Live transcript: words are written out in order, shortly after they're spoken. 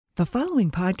The following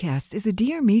podcast is a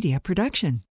Dear Media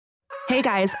production. Hey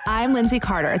guys, I'm Lindsay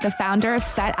Carter, the founder of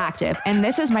Set Active, and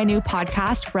this is my new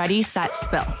podcast, Ready, Set,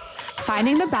 Spill.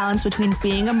 Finding the balance between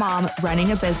being a mom,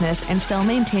 running a business, and still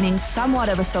maintaining somewhat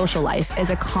of a social life is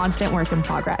a constant work in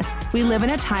progress. We live in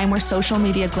a time where social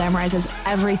media glamorizes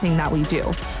everything that we do,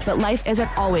 but life isn't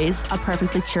always a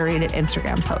perfectly curated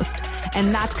Instagram post.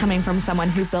 And that's coming from someone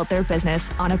who built their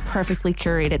business on a perfectly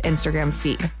curated Instagram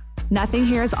feed. Nothing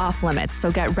here is off limits,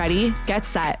 so get ready, get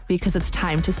set, because it's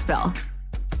time to spill.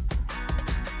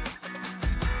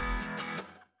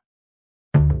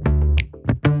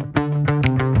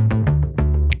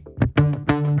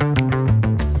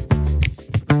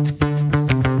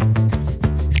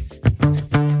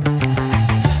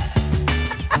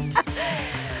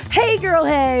 Hey girl,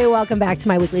 hey, welcome back to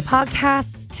my weekly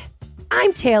podcast.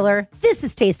 I'm Taylor. This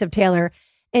is Taste of Taylor.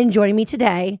 And joining me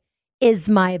today is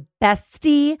my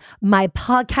bestie, my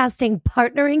podcasting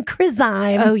partner in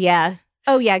crime. Oh, yeah.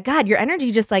 Oh, yeah. God, your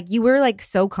energy just like, you were like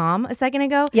so calm a second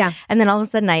ago. Yeah. And then all of a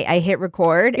sudden I hit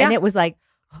record and it was like,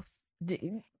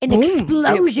 An boom.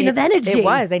 explosion of energy. It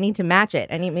was. I need to match it.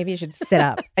 Maybe I should sit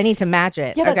up. I need to match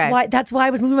it. Yeah, okay. that's why I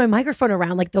was moving my microphone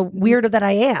around like the weirdo that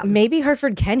I am. Maybe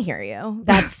Hartford can hear you.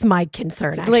 That's my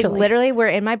concern, actually. Like literally, we're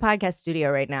in my podcast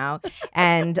studio right now,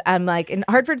 and I'm like, and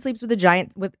Hartford sleeps with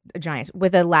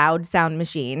a loud sound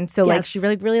machine. So like, Yes. she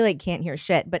really like can't hear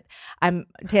shit. But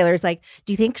Taylor's like,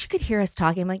 do you think she could hear us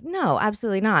talking? I'm like, no,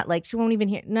 absolutely not. Like, she won't even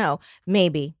hear. No,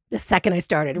 maybe. The second I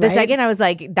started, The right? second I was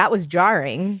like, that was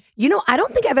jarring. You know, I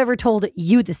don't think I've ever told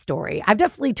you the story. I've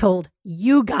definitely told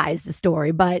you guys the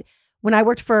story, but when I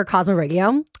worked for Cosmo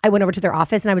Radio, I went over to their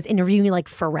office and I was interviewing like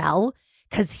Pharrell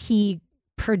because he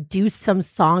produced some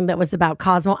song that was about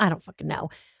Cosmo. I don't fucking know.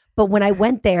 But when I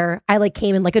went there, I like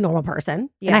came in like a normal person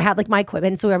and I had like my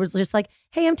equipment. So I was just like,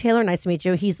 hey, I'm Taylor. Nice to meet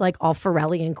you. He's like all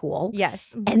Pharrell-y and cool.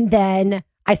 Yes. And then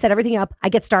I set everything up. I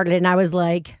get started and I was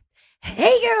like,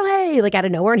 hey, girl, hey, like out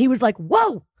of nowhere. And he was like,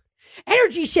 whoa,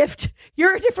 energy shift.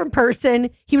 You're a different person.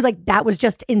 He was like, that was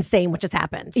just insane what just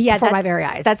happened before my very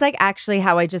eyes. That's like actually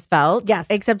how I just felt. Yes.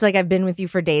 Except like I've been with you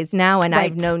for days now and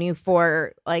Right. I've known you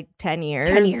for like 10 years.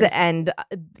 10 years. And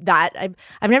that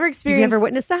I've never experienced. You've never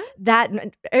witnessed that? That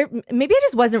maybe I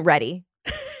just wasn't ready.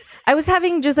 I was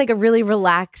having just like a really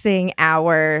relaxing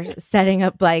hour setting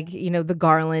up like, you know, the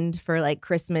garland for like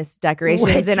Christmas decorations.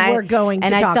 Which and we're going to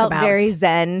and talk I felt about. very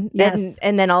zen. Yes.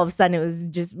 And then all of a sudden it was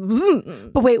just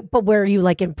But wait, but were you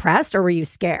like impressed or were you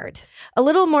scared? a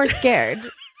little more scared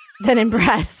than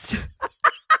impressed.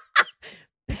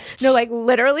 No, like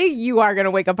literally, you are going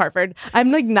to wake up Hartford.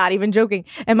 I'm like not even joking.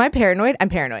 Am I paranoid? I'm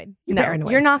paranoid. You're No,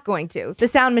 paranoid. you're not going to. The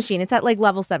sound machine, it's at like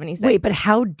level 76. Wait, but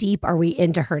how deep are we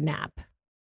into her nap?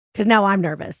 Because now I'm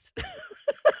nervous.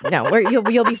 No,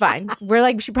 you'll be fine. We're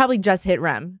like, she probably just hit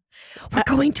REM. We're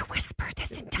going to whisper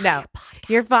this entire podcast.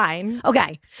 You're fine.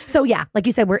 Okay. So yeah, like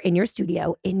you said, we're in your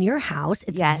studio, in your house.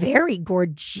 It's Yes. very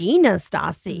gorgina,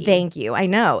 Stassi. Thank you. I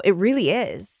know. It really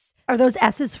is. Are those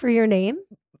S's for your name?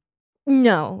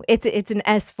 No, it's an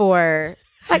S for,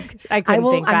 I couldn't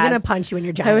think I'm fast. going to punch you in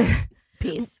your I would- giant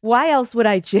piece. Why else would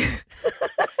I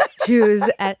choose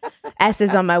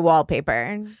S's on my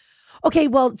wallpaper? Okay,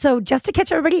 well, so just to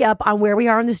catch everybody up on where we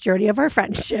are on this journey of our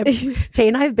friendship, Tay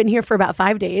and I have been here for about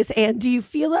 5 days, and do you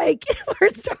feel like we're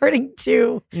starting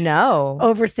to No.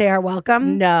 overstay our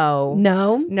welcome? No.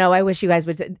 No? I wish you guys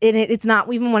would. And it's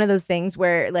not even one of those things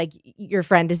where like your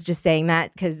friend is just saying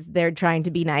that because they're trying to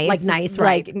be nice. Like nice,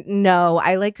 right? Like, no,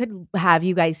 I like could have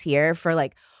you guys here for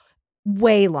like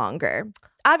way longer.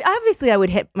 Obviously, I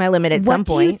would hit my limit at some What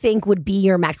do you point. think would be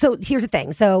your max? So here's the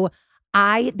thing. So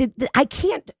I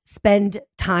can't spend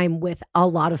time with a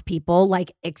lot of people,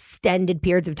 like extended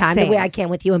periods of time, the way I Sames. can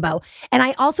with you and Bo. And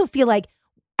I also feel like,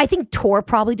 I think Tor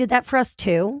probably did that for us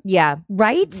too, Yeah,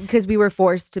 right? because we were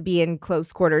forced to be in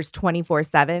close quarters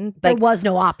 24/7. There Like was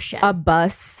no option. a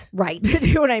bus. Right. Do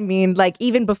you know what I mean? Like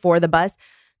even before the bus,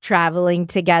 traveling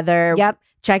together. Yep.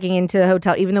 Checking into the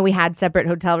hotel, even though we had separate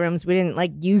hotel rooms, we didn't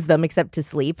like use them except to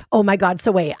sleep. Oh my God.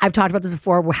 So wait, I've talked about this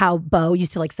before, how Bo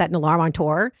used to like set an alarm on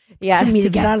Tor Yeah, for me to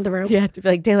get out of the room. Yeah, to be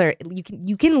like, Taylor,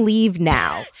 you can leave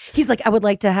now. He's like, I would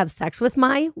like to have sex with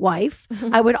my wife.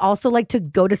 I would also like to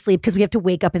go to sleep because we have to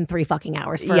wake up in 3 fucking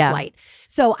hours for a Yeah. flight.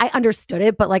 So I understood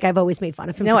it, but like I've always made fun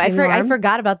of him. No, for I setting the alarm.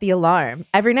 forgot about the alarm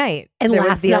every night. And there was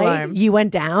last the night alarm. you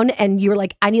went down and you were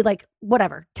like, I need like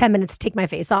whatever, 10 minutes to take my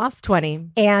face off. 20.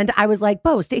 And I was like,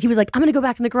 Bo, he was like, I'm going to go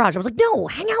back in the garage. I was like, no,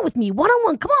 hang out with me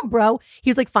one-on-one. Come on, bro. He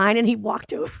was like, fine. And he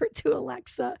walked over to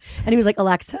Alexa and he was like,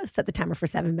 Alexa, set the timer for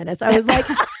 7 minutes. I was like,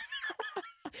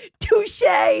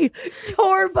 Touche.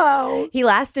 Turbo. He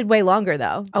lasted way longer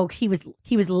though. Oh, he was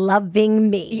loving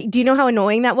me. Do you know how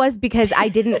annoying that was? Because I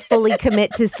didn't fully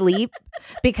commit to sleep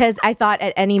because I thought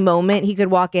at any moment he could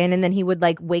walk in and then he would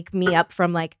like wake me up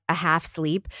from like a half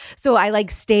sleep. So I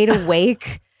like stayed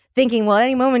awake thinking, well, at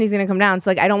any moment he's going to come down. So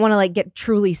like I don't want to like get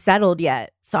truly settled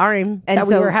yet. Sorry. And that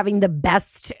so we were having the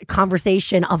best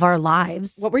conversation of our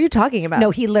lives. What were you talking about?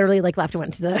 No, he literally like left and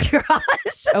went to the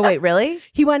garage. Oh, wait, really?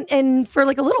 He went in for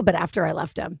like a little bit after I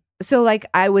left him. So like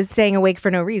I was staying awake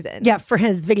for no reason. Yeah, for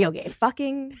his video game.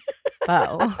 Fucking.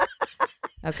 Oh.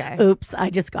 Okay. Oops, I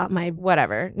just got my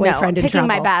Whatever. boyfriend in picking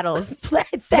my trouble. battles.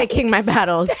 Picking my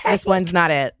battles. This one's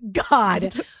not it.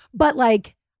 God. But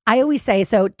like, I always say,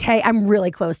 so Tay, I'm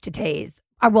really close to Tay's.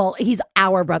 Well, he's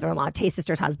our brother-in-law, Tay's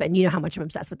sister's husband. You know how much I'm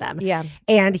obsessed with them. Yeah.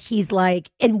 And he's like,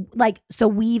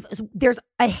 there's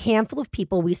a handful of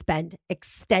people we spend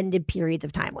extended periods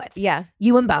of time with. Yeah.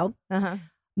 You and Bo. Uh-huh.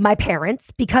 My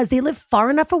parents, because they live far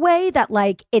enough away that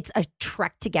like it's a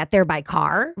trek to get there by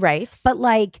car. Right. But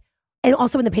like, and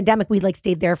also in the pandemic, we like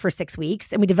stayed there for 6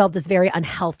 weeks and we developed this very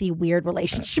unhealthy, weird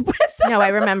relationship with them. No, I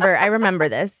remember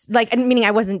this. Like, meaning I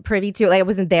wasn't privy to it. Like, I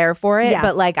wasn't there for it, Yes.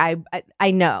 but like,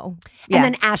 I know. Yeah. And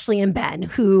then Ashley and Ben,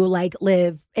 who like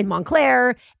live in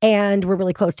Montclair and we're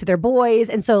really close to their boys.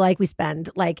 And so like we spend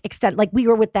like we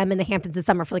were with them in the Hamptons this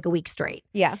summer for like a week straight.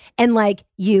 Yeah. And like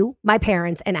you, my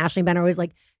parents, and Ashley and Ben are always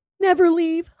like, never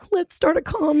leave. Let's start a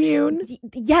commune.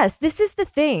 Yes, this is the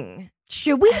thing.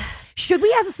 Should we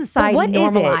as a society what is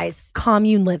normalize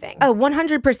commune living? Oh,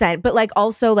 100%. But like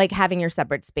also like having your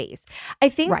separate space. I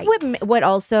think Right. what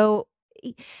also,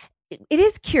 it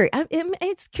is curious.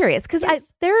 It's curious because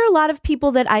Yes. there are a lot of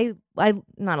people that I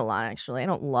not a lot actually. I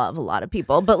don't love a lot of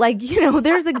people, but like, you know,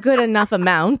 there's a good enough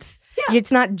amount. Yeah.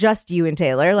 It's not just you and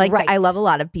Taylor. Like Right. I love a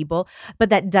lot of people, but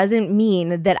that doesn't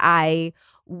mean that I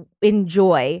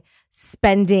enjoy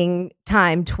spending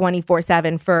time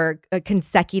 24/7 for a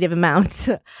consecutive amount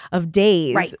of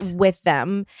days Right. with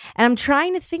them. And I'm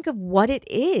trying to think of what it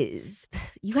is.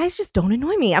 You guys just don't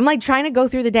annoy me. I'm like trying to go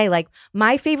through the day. Like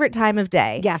my favorite time of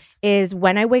day Yes. is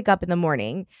when I wake up in the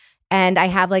morning and I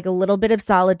have like a little bit of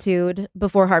solitude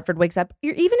before Hartford wakes up.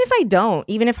 Even if I don't,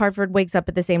 even if Hartford wakes up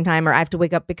at the same time or I have to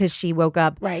wake up because she woke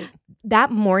up. Right.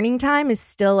 That morning time is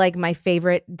still like my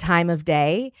favorite time of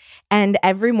day. And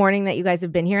every morning that you guys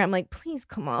have been here, I'm like, please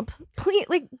come up.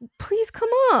 Please come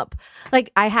up. Like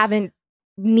I haven't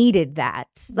needed that.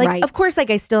 Like, Right. of course, like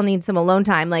I still need some alone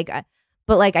time. Like,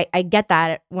 but like I get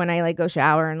that when I like go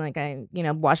shower and like I, you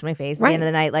know, wash my face at the end of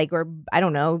the night. Like, or I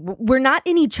don't know, we're not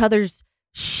in each other's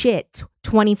shit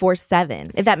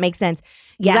 24/7, if that makes sense.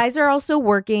 You Yes. guys are also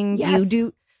working. Yes.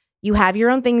 You have your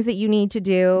own things that you need to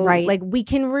do. Right. Like we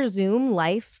can resume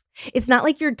life. It's not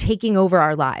like you're taking over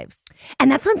our lives.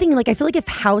 And that's what I'm thinking. Like, I feel like if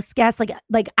house guests, like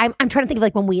I'm trying to think of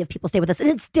like when we have people stay with us, and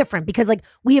it's different because like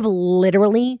we have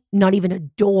literally not even a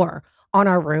door on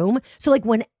our room. So like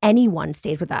when anyone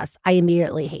stays with us, I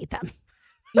immediately hate them.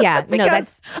 Yeah, no,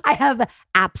 that's I have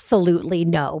absolutely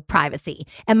no privacy.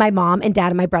 And my mom and dad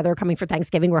and my brother are coming for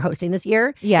Thanksgiving. We're hosting this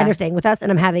year. Yeah. And they're staying with us, and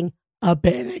I'm having a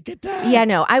panic attack. yeah,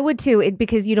 no, I would too.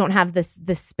 Because you don't have this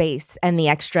space and the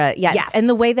extra. Yeah. Yes. And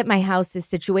the way that my house is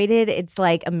situated, it's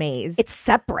like a maze. It's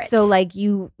separate. So like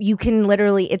you can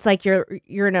literally, it's like you're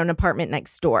in an apartment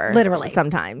next door. Literally.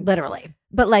 Sometimes. literally.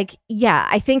 But like, yeah,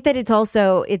 I think that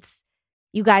it's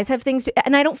you guys have things to,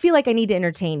 and I don't feel like I need to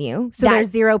entertain you. So there's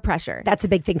zero pressure. That's a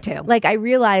big thing too. Like I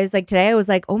realized like today I was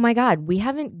like, oh my God, we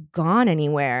haven't gone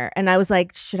anywhere. And I was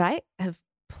like, should I have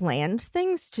planned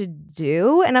things to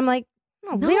do? And I'm like,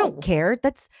 no, they No. don't care.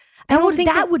 I don't think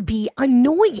that would be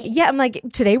annoying. yeah, I'm like,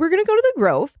 today we're going to go to the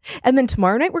Grove. And then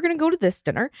tomorrow night we're going to go to this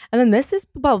dinner. And then this is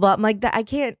blah, blah, blah. I'm like,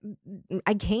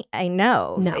 I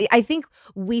know. No. I think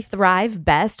we thrive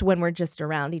best when we're just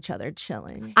around each other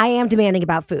chilling. I am demanding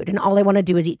about food, and all I want to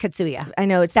do is eat katsuya. I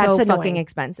know it's That's so annoying. fucking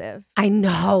expensive. I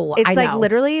know. It's I like know.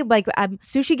 literally like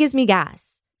sushi gives me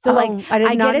gas. So like I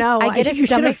did not know. I get a you should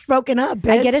stomach have spoken up,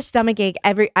 bitch. I get a stomach ache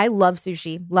I love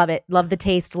sushi. Love it. Love the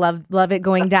taste. Love it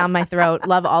going down my throat.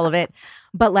 Love all of it.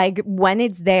 But like when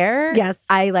it's there, Yes.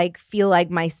 I like feel like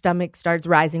my stomach starts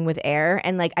rising with air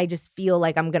and like I just feel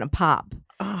like I'm gonna pop.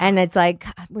 And it's like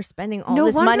God, we're spending all No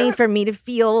this money wonder- for me to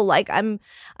feel like I'm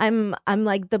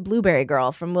like the blueberry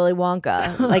girl from Willy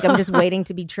Wonka. Like I'm just waiting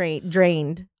to be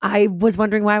drained. I was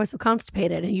wondering why I was so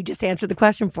constipated, and you just answered the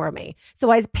question for me. So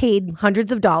I paid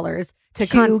hundreds of dollars to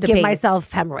constipate. give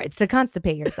myself hemorrhoids. To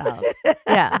constipate yourself.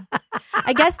 Yeah.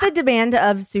 I guess the demand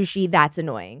of sushi, that's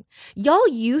annoying. Y'all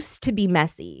used to be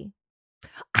messy.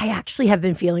 I actually have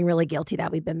been feeling really guilty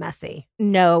that we've been messy.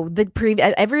 No,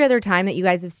 every other time that you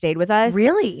guys have stayed with us,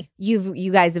 Really?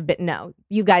 you guys have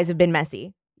been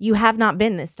messy. You have not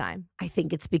been this time. I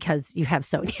think it's because you have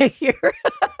Sonia here.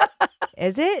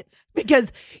 Is it?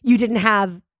 Because you didn't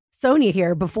have Sonia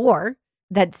here before.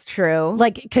 That's true.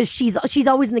 Like, because she's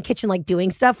always in the kitchen, like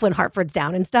doing stuff when Hartford's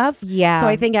down and stuff. Yeah. So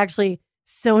I think actually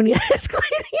Sonia is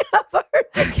cleaning up our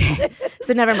Okay.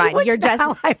 So never mind. Which You're just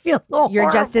now I feel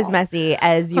you're just as horrible messy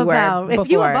as you were before.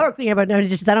 If you and Bo are cleaning up no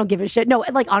dishes, I don't give a shit. No,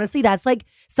 like honestly, that's like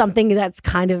something that's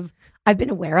kind of I've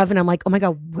been aware of, and I'm like, oh my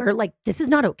God, we're like, this is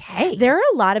not okay. There are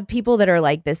a lot of people that are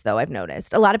like this, though. I've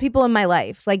noticed a lot of people in my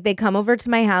life, like they come over to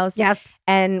my house, yes,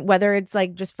 and whether it's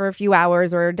like just for a few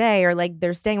hours or a day, or like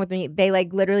they're staying with me, they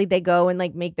like literally they go and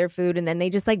like make their food, and then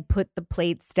they just like put the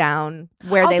plates down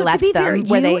where also, they left to be them. Fair,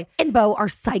 where you they and Bo are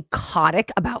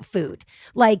psychotic about food.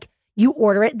 Like you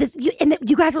order it. And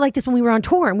you guys were like this when we were on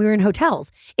tour and we were in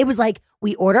hotels. It was like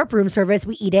we order up room service,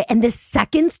 we eat it, and the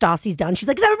second Stassi's done, she's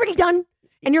like, "Is everybody done?"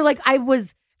 And you're like, "I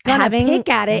was." Gonna pick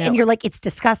at it, and you're like, it's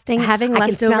disgusting. Having I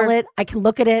can smell it. I can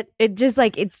look at it. It just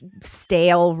like it's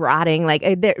stale, rotting. Like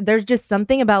there's just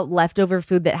something about leftover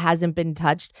food that hasn't been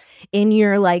touched in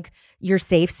your like your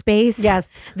safe space.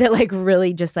 Yes, that like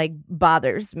really just like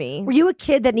bothers me. Were you a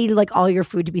kid that needed like all your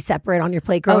food to be separate on your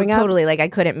plate growing up? Totally. Like I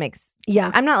couldn't mix. Yeah,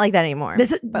 I'm not like that anymore.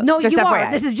 No, you FYI.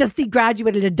 are. This is just the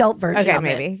graduated adult version. Okay, of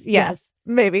maybe. It. Yes,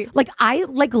 maybe. Like I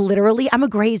like literally, I'm a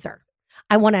grazer.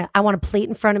 I want a plate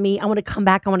in front of me. I want to come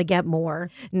back. I want to get more.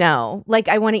 No, like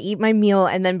I want to eat my meal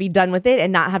and then be done with it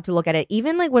and not have to look at it.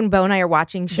 Even like when Bo and I are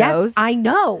watching shows. Yes, I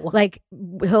know. Like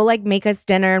he'll like make us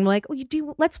dinner and we're like,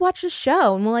 let's watch a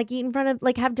show. And we'll like eat in front of,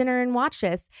 like have dinner and watch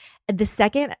this. The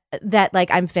second that like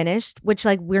I'm finished, which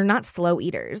like we're not slow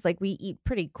eaters. Like we eat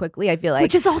pretty quickly, I feel like.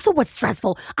 Which is also what's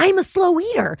stressful. I'm a slow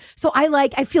eater. So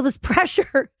I feel this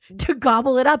pressure to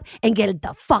gobble it up and get it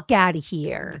the fuck out of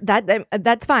here.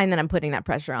 That's fine that I'm putting that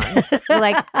pressure on.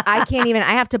 Like I can't even,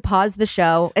 I have to pause the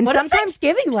show. And what sometimes is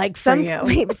Thanksgiving like for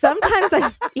you? Sometimes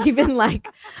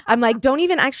I'm like, don't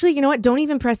even actually, you know what? Don't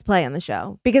even press play on the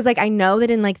show. Because like I know that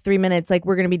in like 3 minutes, like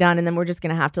we're going to be done and then we're just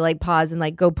going to have to like pause and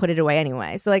like go put it away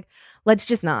anyway. So like, let's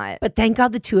just not. But thank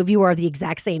God the two of you are the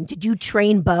exact same. Did you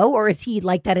train Bo or is he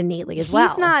like that innately as well?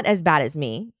 He's not as bad as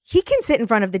me. He can sit in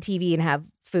front of the TV and have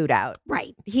food out.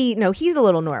 Right. He's a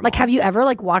little normal. Like, have you ever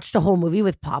like watched a whole movie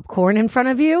with popcorn in front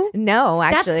of you? No,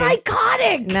 actually. That's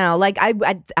psychotic. No, like I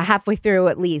halfway through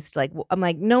at least, like I'm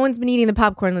like, no one's been eating the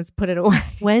popcorn. Let's put it away.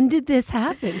 When did this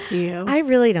happen to you? I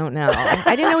really don't know.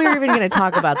 I didn't know we were even going to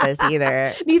talk about this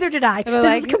either. Neither did I.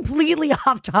 This is completely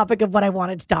off topic of what I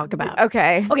wanted to talk about.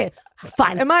 Okay.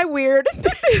 Fine. Am I weird?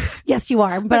 Yes, you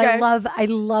are. But okay. I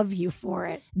love you for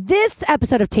it. This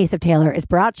episode of Taste of Taylor is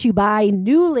brought to you by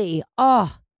Nuuly.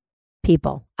 Oh,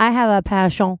 people, I have a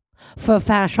passion for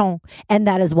fashion, and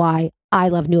that is why I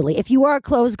love Nuuly. If you are a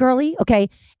clothes girly, okay,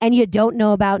 and you don't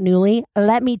know about Nuuly,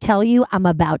 let me tell you, I'm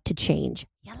about to change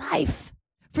your life.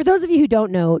 For those of you who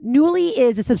don't know, Nuuly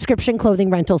is a subscription clothing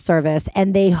rental service,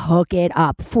 and they hook it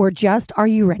up for just, are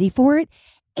you ready for it?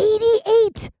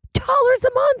 $88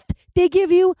 a month. They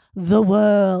give you the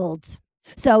world.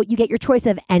 So you get your choice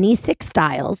of any 6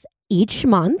 styles each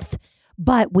month,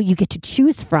 but what you get to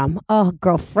choose from, oh,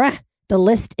 girlfriend, the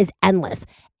list is endless.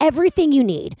 Everything you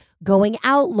need, going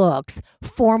out looks,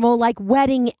 formal like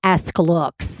wedding-esque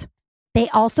looks. They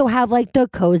also have like the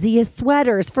coziest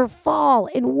sweaters for fall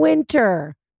and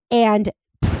winter and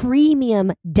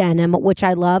premium denim, which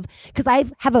I love because I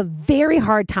have a very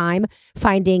hard time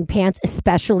finding pants,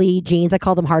 especially jeans. I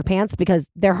call them hard pants because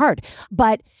they're hard.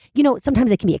 But, you know, sometimes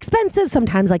they can be expensive.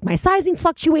 Sometimes like my sizing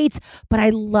fluctuates. But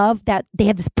I love that they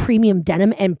have this premium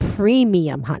denim and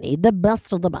premium, honey. The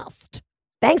best of the best.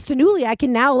 Thanks to Nuuly, I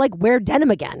can now like wear denim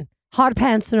again. Hard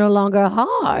pants are no longer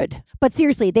hard. But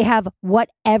seriously, they have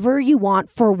whatever you want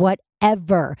for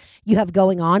whatever you have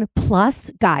going on. Plus,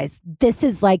 guys, this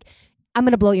is like, I'm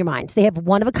going to blow your mind. They have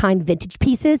one-of-a-kind vintage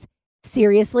pieces.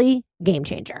 Seriously, game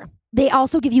changer. They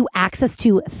also give you access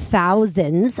to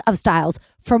thousands of styles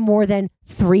from more than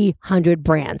 300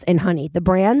 brands. And honey, the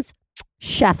brands,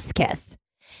 chef's kiss.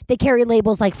 They carry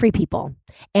labels like Free People,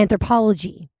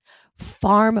 Anthropologie,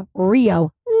 Farm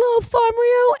Rio, love Farm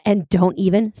Rio, and don't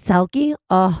even Selkie.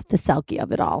 Oh, the Selkie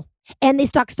of it all. And they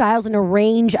stock styles in a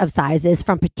range of sizes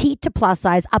from petite to plus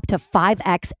size up to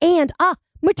 5X and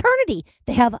maternity.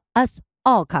 They have us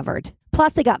all covered.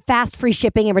 Plus, they got fast free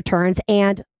shipping and returns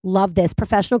and love this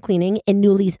professional cleaning in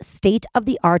Nuuly's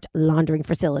state-of-the-art laundering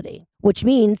facility, which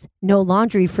means no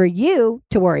laundry for you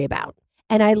to worry about.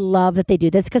 And I love that they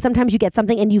do this because sometimes you get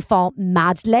something and you fall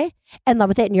madly in love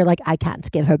with it and you're like, I can't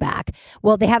give her back.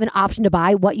 Well, they have an option to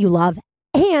buy what you love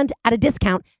and at a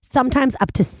discount, sometimes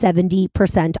up to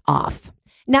 70% off.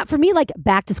 Now, for me, like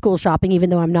back to school shopping, even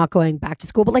though I'm not going back to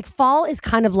school, but like fall is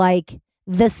kind of like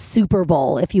the Super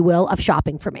Bowl, if you will, of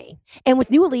shopping for me. And with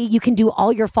Nuuly, you can do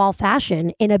all your fall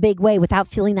fashion in a big way without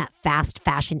feeling that fast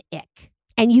fashion ick.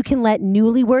 And you can let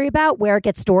Nuuly worry about where it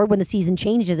gets stored when the season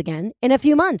changes again in a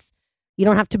few months. You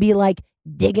don't have to be like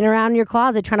digging around in your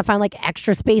closet trying to find like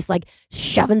extra space, like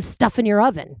shoving stuff in your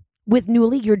oven. With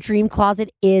Nuuly, your dream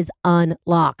closet is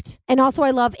unlocked. And also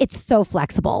I love it's so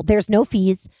flexible. There's no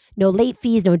fees, no late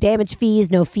fees, no damage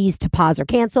fees, no fees to pause or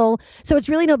cancel. So it's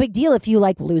really no big deal if you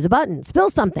like lose a button,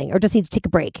 spill something, or just need to take a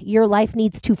break. Your life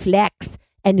needs to flex,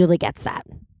 and Nuuly gets that.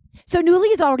 So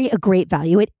Nuuly is already a great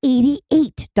value at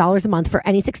 $88 a month for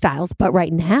any 6 styles. But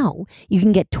right now, you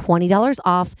can get $20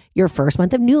 off your first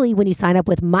month of Nuuly when you sign up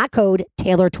with my code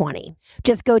Taylor20.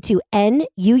 Just go to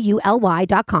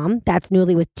NUULY.com, that's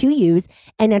Nuuly with 2 U's,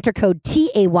 and enter code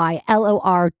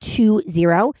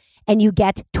TAYLOR20, and you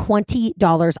get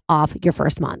 $20 off your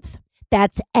first month.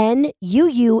 That's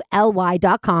NUULY.com,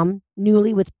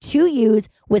 Nuuly with 2 U's,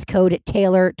 with code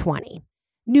Taylor20.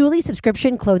 Nuuly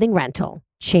subscription clothing rental.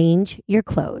 Change your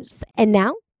clothes. And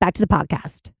now back to the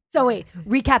podcast. So wait,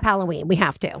 recap Halloween. We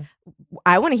have to.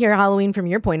 I want to hear Halloween from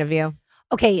your point of view.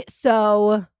 Okay,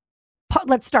 so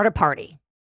let's start a party.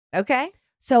 Okay.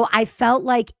 So I felt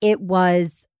like it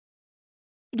was,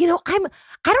 I don't know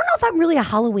if I'm really a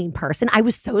Halloween person. I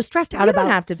was so stressed out You about.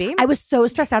 don't have to be. I was so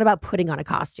stressed out about putting on a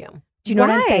costume. Do you know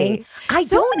what I'm saying? I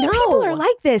don't know. People are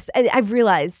like this. I've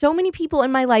realized so many people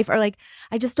in my life are like,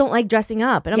 I just don't like dressing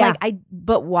up. And I'm like,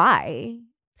 but why?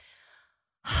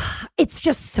 It's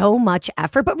just so much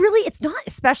effort, but really it's not,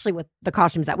 especially with the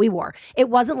costumes that we wore. It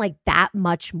wasn't like that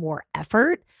much more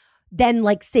effort than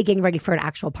like say getting ready for an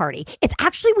actual party. It's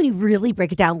actually, when you really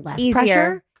break it down, less easier.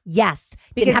 Pressure. Yes.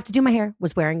 Because didn't have to do my hair,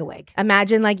 was wearing a wig.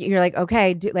 Imagine like you're like,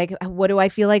 okay, what do I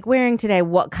feel like wearing today?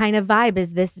 What kind of vibe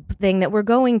is this thing that we're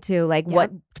going to? Like what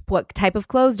type of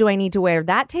clothes do I need to wear?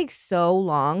 That takes so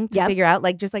long to figure out.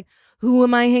 Like just like, who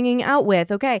am I hanging out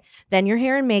with? Okay. Then your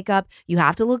hair and makeup, you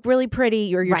have to look really pretty.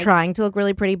 You're trying to look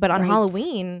really pretty. But on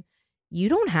Halloween, you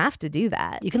don't have to do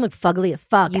that. You can look fugly as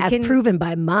fuck, proven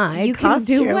by my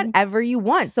costume. Can do whatever you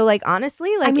want. So like, honestly,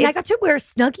 like I got to wear a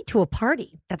Snuggie to a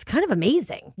party. That's kind of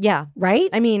amazing. Yeah. Right?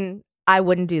 I mean, I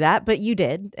wouldn't do that, but you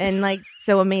did. And like,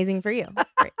 so amazing for you.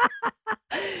 Great.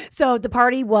 So the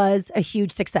party was a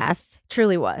huge success.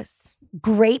 Truly was.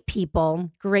 Great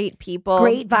people. Great people.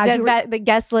 Great vibes. The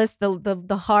guest list,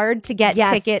 the hard to get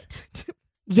ticket.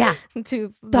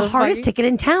 To the hardest party. ticket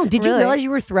in town. Did you realize you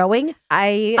were throwing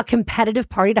a competitive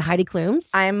party to Heidi Klum's?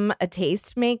 I'm a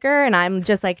tastemaker and I'm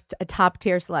just like a top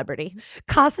tier celebrity.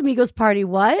 Casamigos party,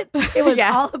 what? It was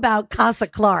all about Casa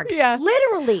Clark. Yeah.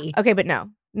 Literally. Okay, but no,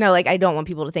 like I don't want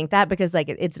people to think that because like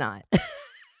it's not.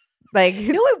 Like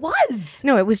no, it was.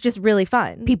 No, it was just really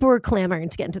fun. People were clamoring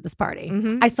to get into this party.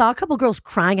 Mm-hmm. I saw a couple girls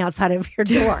crying outside of your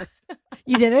door.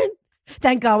 You didn't?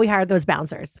 Thank God we hired those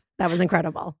bouncers. That was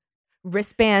incredible.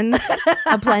 Wristbands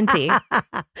aplenty.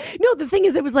 No, the thing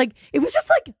is, it was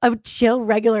just like a chill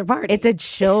regular party. It's a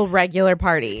chill regular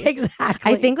party.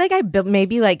 Exactly. I think like I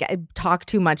talk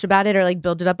too much about it or like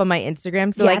build it up on my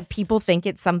Instagram. So like people think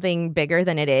it's something bigger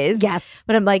than it is. Yes.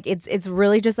 But I'm like, it's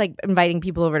really just like inviting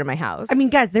people over to my house. I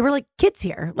mean, guys, they were like kids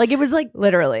here. Like it was like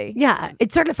literally. Yeah.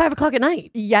 It started at 5 o'clock at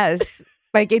night. Yes.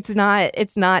 Like it's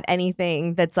not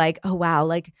anything that's like, oh wow,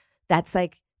 like that's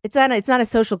like it's not a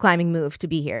social climbing move to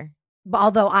be here.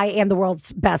 Although I am the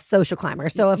world's best social climber.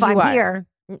 So if I'm here,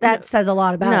 that says a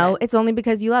lot about it. No, it's only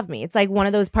because you love me. It's like one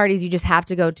of those parties you just have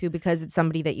to go to because it's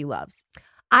somebody that you love.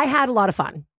 I had a lot of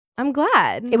fun. I'm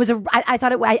glad. It was I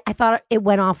thought it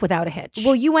went off without a hitch.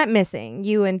 Well, you went missing.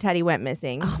 You and Teddy went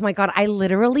missing. Oh my God. I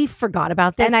literally forgot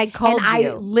about this. And I called you.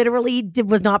 I literally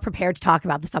was not prepared to talk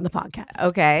about this on the podcast.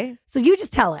 Okay. So you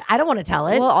just tell it. I don't want to tell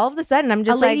it. Well, all of a sudden, I'm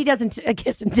just a lady doesn't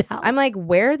kiss and tell. I'm like,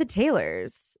 where are the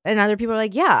Taylors? And other people are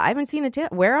like, yeah, I haven't seen the Taylor.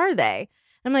 Where are they?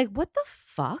 I'm like, what the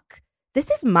fuck? This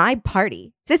is my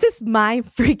party. This is my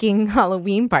freaking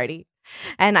Halloween party.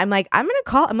 And I'm like, I'm going to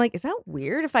call. I'm like, is that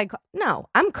weird if I call? No,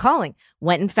 I'm calling.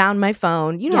 Went and found my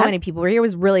phone. You know how many people were here? It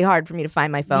was really hard for me to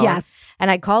find my phone. Yes. And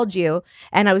I called you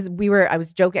and I was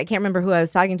joking. I can't remember who I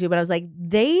was talking to, but I was like,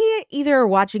 they either are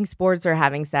watching sports or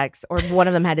having sex or one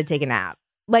of them had to take a nap.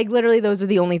 Like literally those are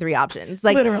the only 3 options.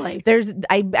 Like literally.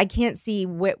 I can't see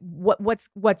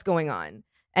what's going on.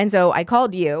 And so I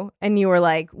called you and you were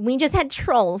like, we just had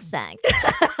troll sex.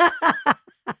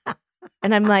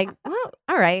 And I'm like, well,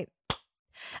 all right.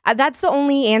 That's the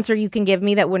only answer you can give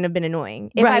me that wouldn't have been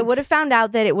annoying. If I would have found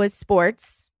out that it was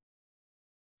sports,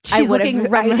 She's looking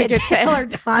right at Taylor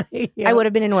Donahue. I would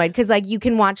have been annoyed because like you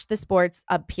can watch the sports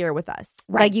up here with us.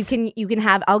 Right. Like you can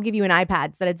have. I'll give you an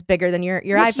iPad so that it's bigger than your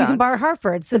Yes, iPhone. you can borrow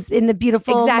Hartford. So it's in the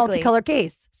beautiful multicolor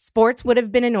case. Sports would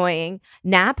have been annoying.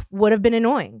 Nap would have been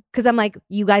annoying because I'm like,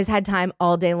 you guys had time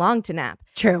all day long to nap.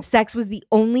 True. Sex was the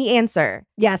only answer.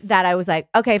 Yes. That I was like,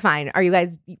 okay, fine. Are you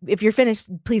guys? If you're finished,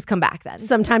 please come back then.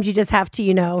 Sometimes you just have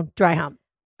to, dry hump.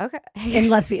 Okay. In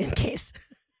lesbian case,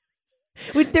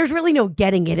 there's really no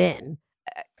getting it in.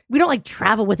 We don't like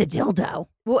travel with a dildo.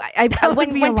 Well,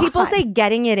 when people say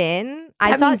getting it in,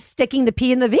 I thought sticking the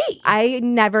P in the V. I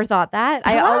never thought that.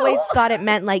 I always thought it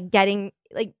meant like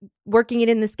working it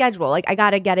in the schedule. Like I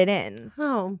gotta get it in.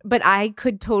 Oh, but I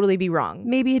could totally be wrong.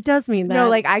 Maybe it does mean that. No,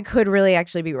 like I could really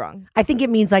actually be wrong. I think it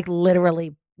means like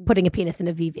literally putting a penis in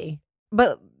a VV.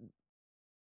 But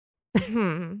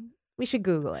we should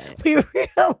Google it.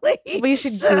 We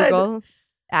should Google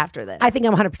after this. I think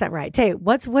I'm 100% right. Tay,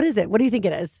 what is it? What do you think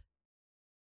it is?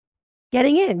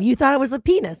 Getting in. You thought it was a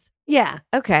penis. Yeah.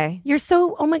 Okay. You're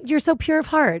so pure of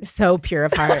heart. So pure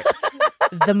of heart.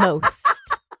 The most.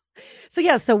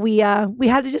 So we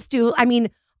had to just do,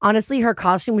 honestly, her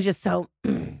costume was just so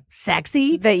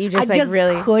sexy that you just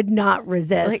really could not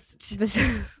resist.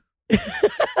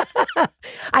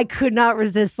 I could not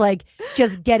resist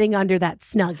just getting under that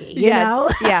Snuggie, you know?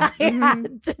 Yeah. I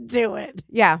had to do it.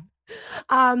 Yeah.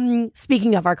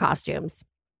 Speaking of our costumes,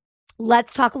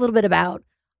 let's talk a little bit about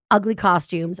ugly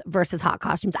costumes versus hot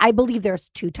costumes. I believe there's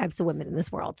two types of women in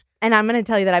this world. And I'm going to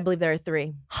tell you that I believe there are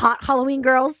three. Hot Halloween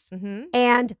girls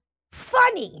and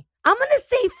funny. I'm going to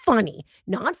say funny.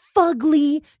 Not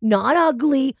fugly, not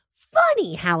ugly,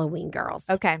 funny Halloween girls.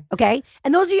 Okay.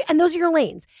 And those are your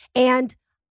lanes. And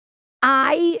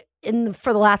I,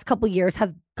 for the last couple of years,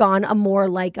 have gone a more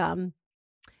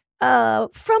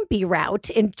frumpy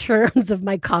route in terms of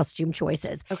my costume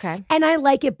choices. Okay. And I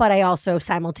like it, but I also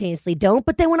simultaneously don't.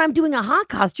 But then when I'm doing a hot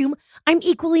costume, I'm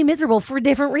equally miserable for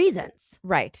different reasons.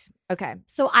 Right. Okay.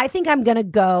 So I think I'm going to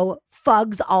go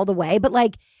fugs all the way. But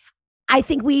I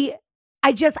think we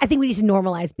need to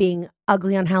normalize being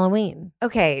ugly on Halloween.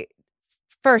 Okay.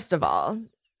 First of all,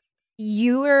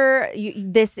 you're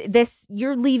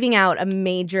leaving out a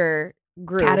major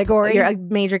group category. You're a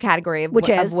major category of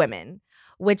women,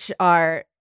 which are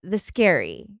the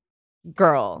scary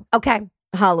girl. Okay.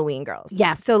 Halloween girls.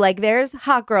 Yes. So there's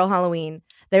hot girl Halloween,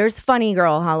 there's funny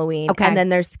girl Halloween, and then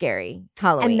there's scary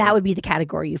Halloween. And that would be the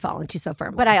category you fall into so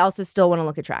firmly. But I also still want to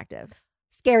look attractive.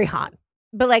 Scary hot.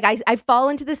 But I fall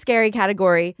into the scary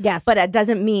category. Yes. But it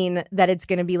doesn't mean that it's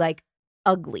going to be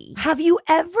ugly. Have you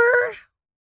ever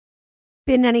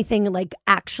been anything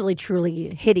actually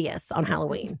truly hideous on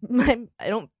Halloween? I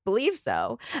don't believe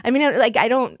so. I mean, I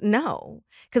don't know.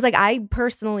 Because I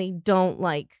personally don't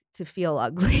like to feel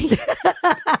ugly.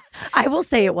 I will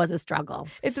say it was a struggle.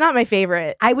 It's not my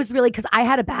favorite. I was really, because I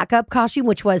had a backup costume,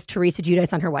 which was Teresa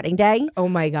Giudice on her wedding day. Oh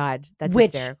my God. That's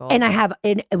hysterical. And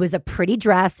it was a pretty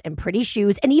dress and pretty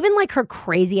shoes. And even her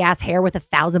crazy ass hair with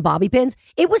 1,000 bobby pins,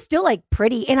 it was still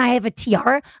pretty. And I have a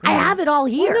tiara. I have it all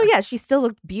here. Oh, no, yeah. She still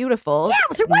looked beautiful. Yeah, it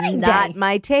was her wedding day. Not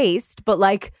my taste, but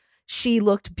she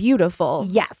looked beautiful.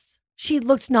 Yes. She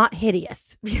looked not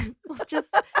hideous.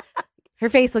 Her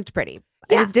face looked pretty.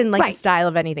 I just didn't like the style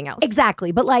of anything else.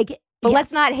 Exactly. But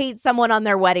let's not hate someone on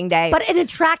their wedding day. But an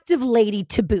attractive lady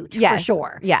to boot, for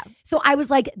sure. Yeah. So I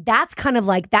was that's kind of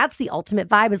that's the ultimate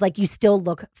vibe is you still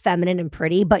look feminine and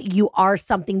pretty, but you are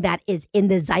something that is in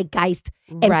the zeitgeist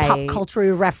and pop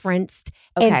culture referenced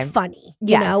and funny,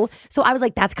 you know? So I was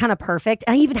that's kind of perfect.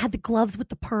 And I even had the gloves with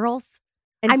the pearls.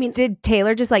 And did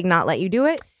Taylor just not let you do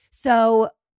it? So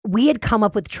we had come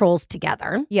up with trolls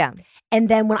together. Yeah. And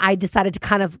then when I decided to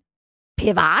kind of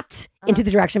pivot into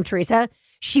the direction of Teresa,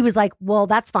 she was like, well,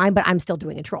 that's fine, but I'm still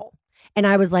doing a troll. And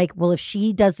I was like, well, if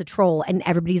she does the troll and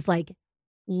everybody's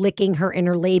licking her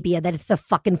inner labia, that it's the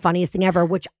fucking funniest thing ever,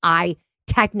 which I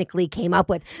technically came up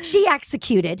with. She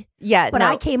executed. Yeah. But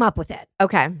I came up with it.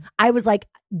 Okay. I was like,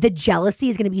 the jealousy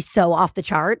is going to be so off the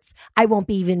charts. I won't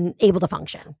be even able to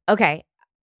function. Okay.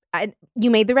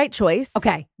 You made the right choice.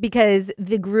 Okay. Because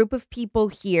the group of people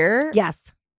here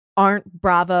aren't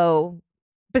Bravo.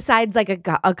 Besides a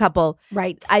couple.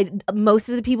 Right. Most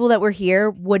of the people that were here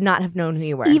would not have known who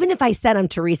you were. Even if I said I'm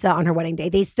Teresa on her wedding day,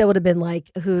 they still would have been like,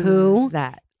 who's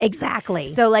that? Exactly.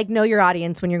 So know your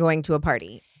audience when you're going to a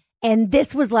party. And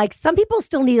this was some people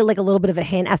still needed a little bit of a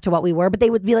hint as to what we were, but they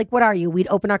would be like, what are you? We'd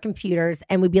open our computers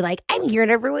and we'd be like, I'm here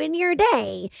to ruin your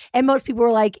day. And most people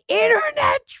were like,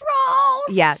 internet trolls.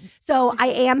 Yeah. So I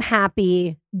am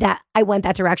happy that I went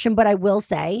that direction, but I will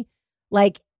say,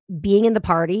 being in the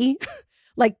party,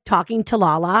 like talking to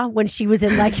Lala when she was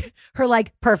in like her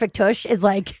like perfect tush is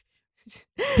like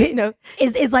No.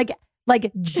 is like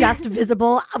just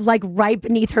visible like right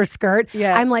beneath her skirt.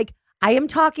 Yeah. I'm like, I am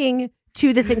talking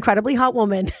to this incredibly hot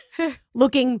woman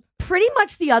looking pretty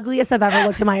much the ugliest I've ever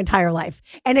looked in my entire life.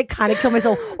 And it kind of killed my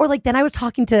soul. Or like then I was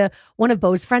talking to one of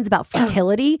Beau's friends about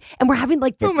fertility and we're having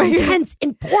like this intense,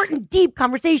 important, deep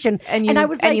conversation. And I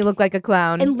was like, and you look like a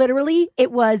clown. and literally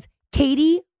it was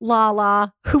Katie,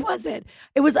 Lala, who was it?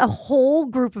 It was a whole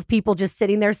group of people just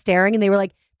sitting there staring and they were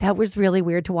like, that was really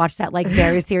weird to watch that like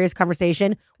very serious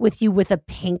conversation with you with a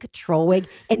pink troll wig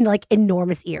and like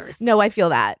enormous ears. No, I feel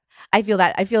that. I feel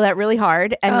that really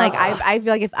hard. And like I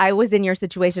feel like if I was in your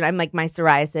situation, I'm like my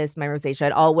psoriasis, my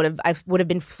rosacea, I would have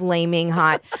been flaming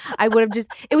hot. I would have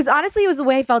it was the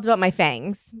way I felt about my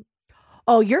fangs.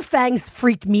 Oh, your fangs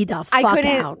freaked me the fuck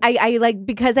out. I like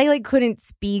because I like couldn't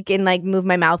speak and like move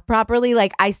my mouth properly,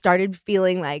 like I started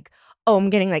feeling like, oh,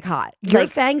 I'm getting like hot. Your like,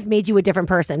 fangs made you a different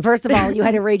person. First of all, you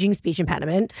had a raging speech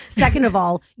impediment. Second of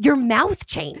all, your mouth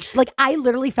changed. Like I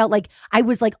literally felt like I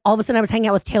was like all of a sudden I was hanging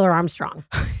out with Taylor Armstrong.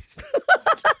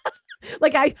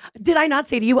 Like did I not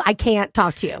say to you, I can't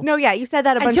talk to you? No, yeah, you said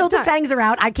that a bunch Until of times. the fangs are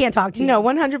out, I can't talk to you. No,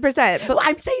 100%. But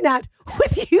I'm saying that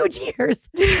with huge ears.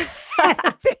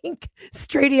 I think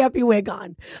straight up you wig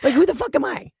on. Like who the fuck am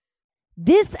I?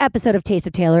 This episode of Taste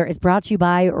of Taylor is brought to you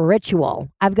by Ritual.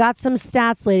 I've got some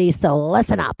stats, ladies, so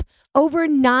listen up. Over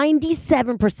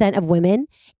 97% of women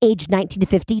aged 19 to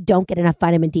 50 don't get enough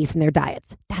vitamin D from their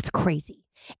diets. That's crazy.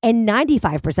 And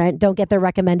 95% don't get their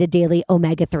recommended daily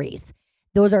omega-3s.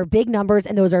 Those are big numbers,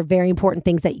 and those are very important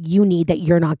things that you need that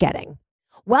you're not getting.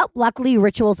 Well, luckily,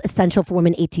 Ritual's Essential for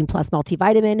Women 18 Plus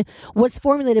multivitamin was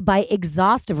formulated by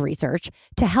exhaustive research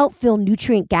to help fill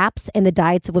nutrient gaps in the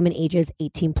diets of women ages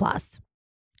 18 plus.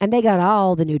 And they got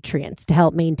all the nutrients to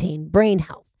help maintain brain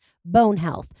health, bone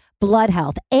health, blood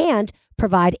health, and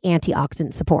provide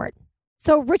antioxidant support.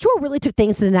 So Ritual really took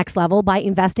things to the next level by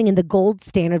investing in the gold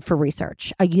standard for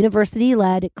research, a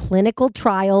university-led clinical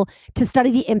trial to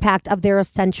study the impact of their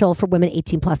Essential for Women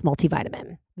 18 Plus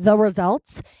multivitamin. The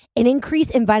results? An increase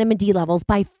in vitamin D levels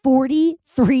by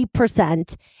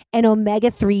 43% and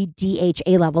omega-3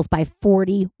 DHA levels by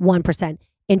 41%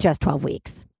 in just 12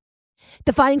 weeks.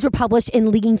 The findings were published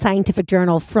in leading scientific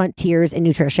journal Frontiers in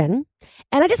Nutrition.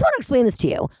 And I just want to explain this to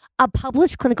you. A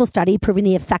published clinical study proving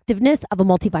the effectiveness of a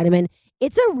multivitamin,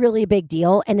 it's a really big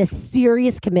deal and a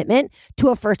serious commitment to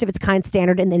a first of its kind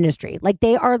standard in the industry. Like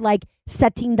they are like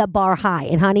setting the bar high.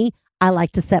 And honey, I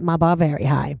like to set my bar very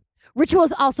high. Ritual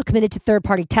is also committed to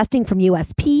third-party testing from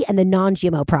USP and the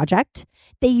Non-GMO Project.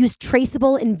 They use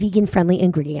traceable and vegan-friendly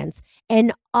ingredients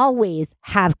and always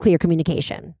have clear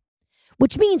communication,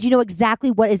 which means you know exactly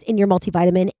what is in your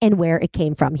multivitamin and where it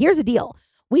came from. Here's the deal.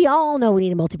 We all know we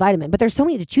need a multivitamin, but there's so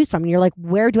many to choose from. And you're like,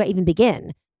 where do I even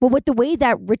begin? Well, with the way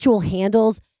that Ritual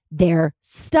handles their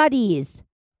studies,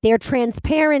 their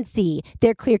transparency,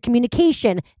 their clear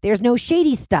communication, there's no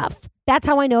shady stuff. That's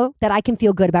how I know that I can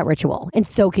feel good about Ritual, and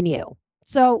so can you.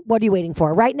 So what are you waiting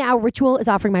for? Right now, Ritual is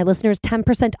offering my listeners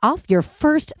 10% off your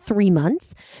first 3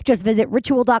 months. Just visit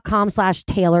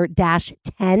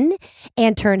ritual.com/Taylor-10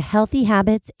 and turn healthy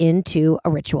habits into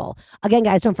a ritual. Again,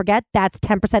 guys, don't forget that's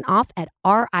 10% off at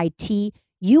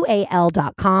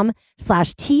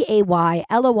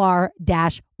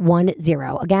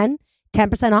ritual.com/TAYLOR-10. Again,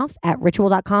 10% off at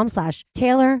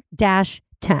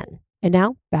ritual.com/Taylor-10. And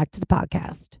now back to the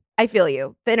podcast. I feel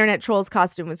you. The internet trolls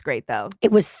costume was great, though.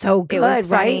 It was so good. It was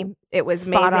funny. Right? It was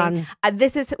Spot amazing.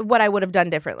 This is what I would have done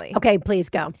differently. Okay, please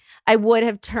go. I would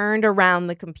have turned around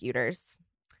the computers.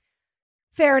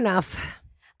 Fair enough.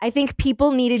 I think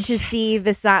people needed to see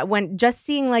this when just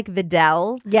seeing like the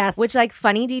Dell. Yes. Which like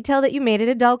funny detail that you made it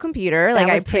a Dell computer. Like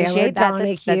I appreciate that.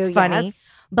 That's funny. Yes.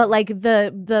 But like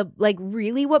the like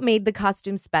really what made the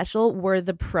costume special were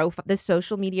the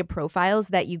social media profiles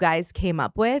that you guys came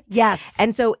up with. Yes.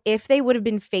 And so if they would have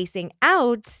been facing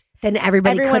out, then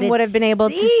everyone would have been able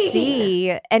to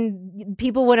see, and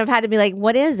people would have had to be like,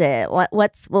 "What is it?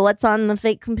 What's on the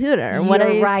fake computer? What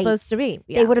are you supposed to be?"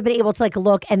 Yeah. They would have been able to like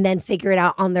look and then figure it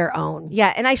out on their own.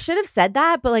 Yeah, and I should have said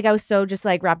that, but like I was so just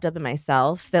like wrapped up in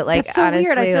myself that like that's so honestly,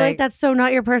 weird. I feel like that's so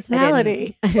not your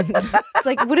personality. It's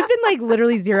like would have been like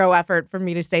literally zero effort for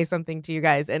me to say something to you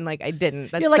guys, and like I didn't.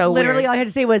 That's You're like so literally weird. all I had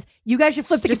to say was, "You guys should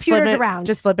flip the computers around."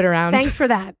 Just flip it around. Thanks for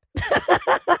that.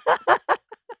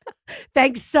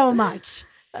 Thanks so much.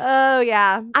 Oh,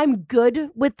 yeah. I'm good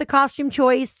with the costume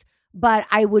choice, but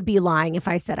I would be lying if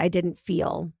I said I didn't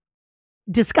feel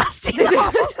disgusting.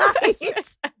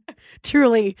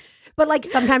 Truly. But like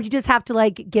sometimes you just have to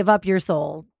like give up your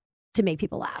soul. to make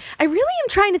people laugh. I really am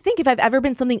trying to think if I've ever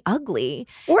been something ugly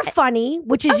Or funny,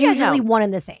 which is usually one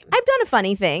and the same. I've done a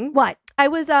funny thing. What? I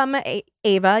was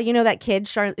Ava, you know that kid,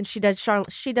 she does Charlene.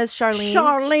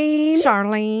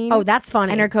 Charlene. Oh, that's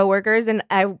funny. And her coworkers, and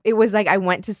it was like I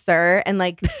went to Sir, and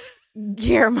like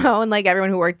Guillermo and like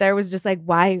everyone who worked there was just like,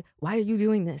 why are you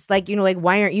doing this? Like, you know, like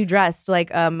why aren't you dressed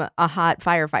like a hot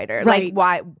firefighter? Right.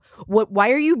 Like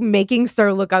why are you making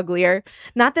Sir look uglier?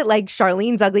 Not that like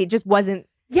Charlene's ugly, it just wasn't.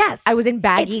 Yes. I was in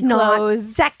baggy it's clothes.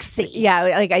 Not sexy. Yeah,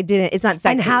 like I didn't. It's not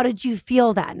sexy. And how did you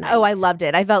feel that night? Oh, I loved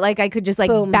it. I felt like I could just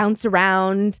like bounce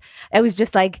around. I was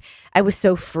just like, I was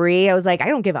so free. I was like, I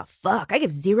don't give a fuck. I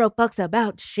give 0 fucks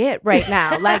about shit right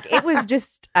now. Like it was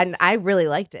just, and I really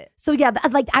liked it. So yeah,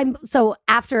 so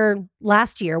after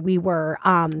last year we were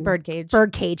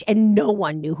Birdcage, and no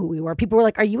one knew who we were. People were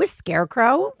like, "Are you a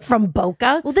scarecrow from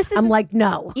Boca?" Well, this is. I'm like,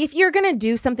 no. If you're gonna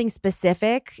do something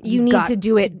specific, you need to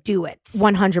do it. Do it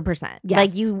 100%. Yes.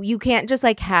 Like you can't just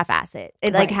like half-ass it.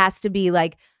 It like has to be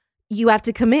like you have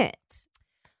to commit.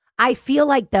 I feel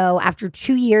like though, after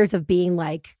 2 years of being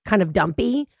like kind of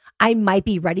dumpy, I might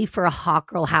be ready for a hot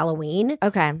girl Halloween.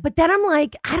 Okay. But then I'm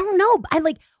like, I don't know. I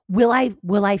like, will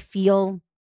I feel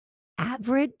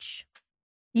average?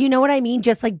 You know what I mean?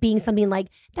 Just like being something like,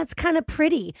 that's kind of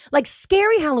pretty. Like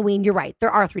scary Halloween, you're right.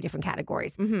 There are 3 different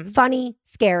categories. Mm-hmm. Funny,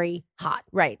 scary, hot.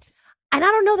 Right. And I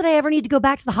don't know that I ever need to go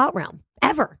back to the hot realm.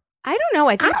 Ever. I don't know.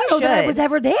 I think don't you know should. that I was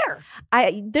ever there.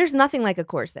 There's nothing like a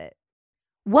corset.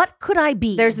 What could I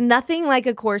be? There's nothing like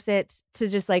a corset to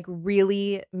just like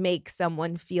really make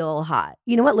someone feel hot.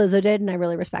 You know what Lizzo did, and I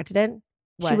really respected it?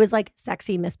 What? She was like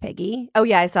sexy Miss Piggy. Oh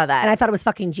yeah, I saw that. And I thought it was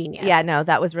fucking genius. Yeah, no,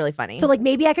 that was really funny. So like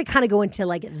maybe I could kind of go into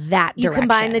like that you direction.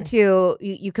 combine the two.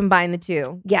 You combine the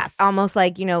two. Yes. Almost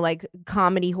like, you know, like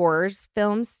comedy horrors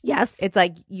films. Yes. It's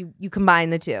like you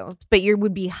combine the two. But you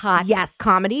would be hot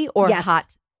comedy or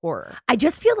hot horror. I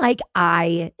just feel like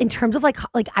in terms of like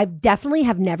I definitely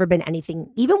have never been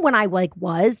anything, even when I like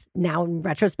was now in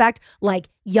retrospect, like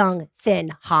young,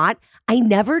 thin, hot. I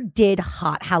never did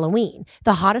hot Halloween.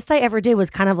 The hottest I ever did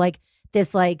was kind of like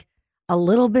this like a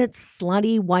little bit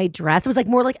slutty white dress. It was like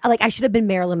more like I should have been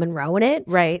Marilyn Monroe in it.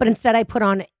 Right. But instead I put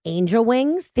on angel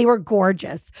wings. They were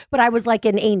gorgeous, but I was like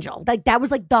an angel. Like that was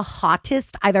like the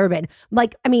hottest I've ever been.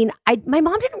 Like, I mean, my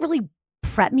mom didn't really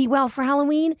prep me well for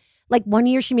Halloween. Like one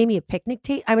year she made me a picnic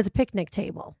table. I was a picnic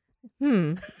table.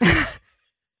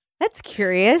 That's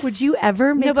curious. Would you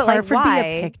ever make Hartford be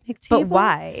a picnic table? But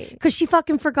why? Because she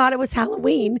fucking forgot it was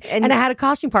Halloween and I had a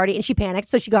costume party and she panicked.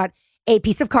 So she got a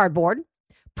piece of cardboard,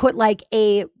 put like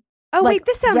a wait,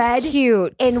 this sounds red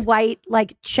cute. and white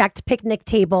like checked picnic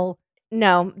table.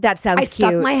 No, that sounds cute.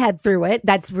 I stuck my head through it.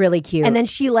 That's really cute. And then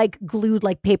she like glued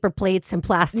like paper plates and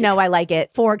plastic. No, I like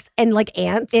it. Forks and like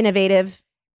ants. Innovative.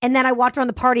 And then I walked around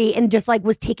the party and just like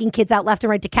was taking kids out left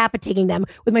and right, decapitating them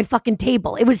with my fucking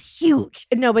table. It was huge.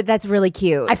 No, but that's really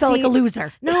cute. I felt like a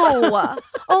loser. No.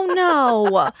 Oh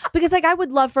no. Because like I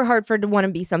would love for Hartford to want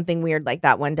to be something weird like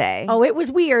that one day. Oh, it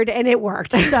was weird and it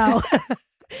worked. So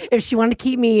if she wanted to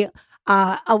keep me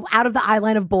out of the eye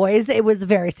line of boys, it was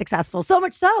very successful. So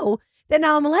much so that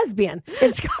now I'm a lesbian.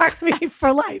 It scarred me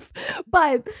for life.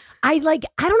 But I don't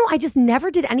know. I just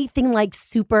never did anything like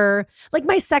super, like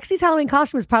my sexiest Halloween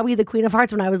costume was probably the Queen of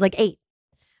Hearts when I was like 8.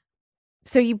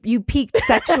 So you peaked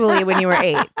sexually when you were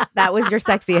 8. That was your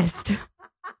sexiest.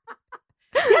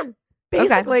 Yeah,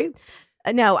 basically. Okay.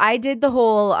 No, I did the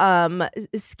whole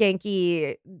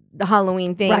skanky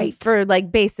Halloween thing for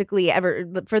like basically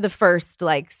for the first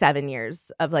like 7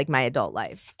 years of like my adult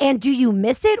life. And do you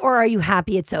miss it or are you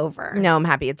happy it's over? No, I'm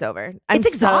happy it's over. It's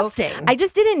exhausting. I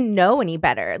just didn't know any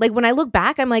better. Like when I look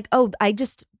back, I'm like, oh, I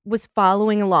just was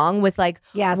following along with like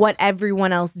what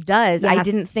everyone else does. I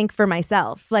didn't think for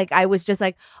myself. Like I was just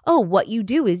like, oh, what you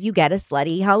do is you get a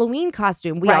slutty Halloween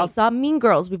costume. We all saw Mean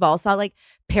Girls. We've all saw like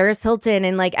Paris Hilton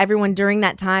and like everyone during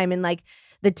that time and like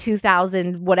the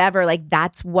 2000 whatever. Like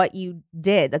that's what you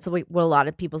did. That's what a lot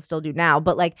of people still do now.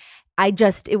 But like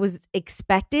it was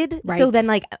expected. Right. So then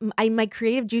like my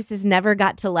creative juices never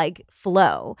got to like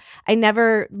flow. I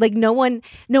never like no one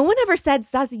ever said,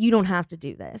 Stassi, you don't have to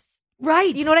do this.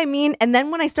 Right. You know what I mean? And then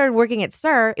when I started working at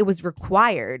Sir, it was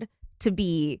required to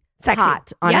be sexy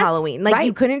hot on Halloween. Like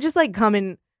you couldn't just like come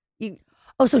and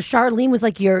Oh, so Charlene was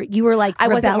like you were like I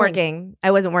wasn't rebelling.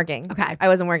 working. Okay. I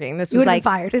wasn't working. This You was would've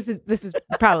been like fired. This was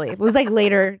probably it was like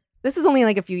later. This was only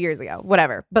like a few years ago.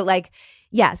 Whatever. But like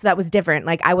yeah, so that was different.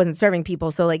 Like I wasn't serving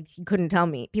people, so like he couldn't tell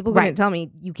me. People couldn't tell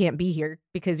me you can't be here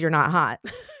because you're not hot.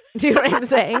 Do you know what I'm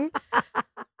saying?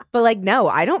 But like, no,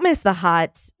 I don't miss the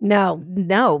hot.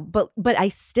 No. But I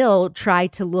still try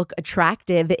to look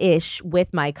attractive-ish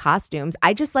with my costumes.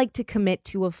 I just like to commit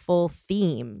to a full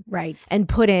theme. Right. And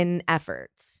put in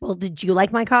effort. Well, did you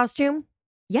like my costume?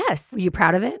 Yes. Were you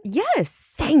proud of it?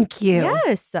 Yes. Thank you.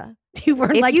 Yes. You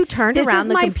weren't if like, you turned this around is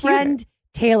the my computer. friend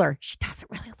Taylor. She doesn't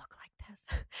really look like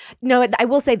this. No, I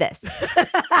will say this.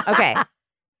 Okay.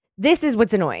 This is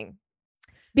what's annoying.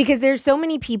 Because there's so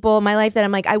many people in my life that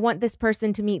I'm like, I want this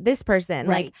person to meet this person.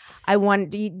 Right. Like, I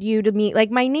want you to meet like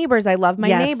my neighbors. I love my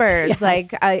Yes, neighbors. yes.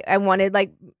 Like, I wanted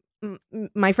like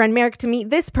my friend Merrick to meet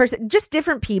this person. Just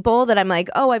different people that I'm like,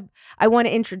 oh, I want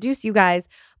to introduce you guys.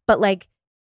 But like,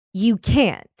 you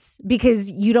can't because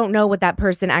you don't know what that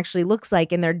person actually looks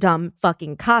like in their dumb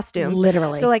fucking costumes.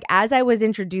 Literally. So like, as I was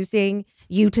introducing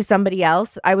you to somebody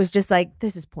else, I was just like,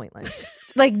 this is pointless.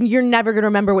 Like, you're never going to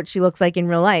remember what she looks like in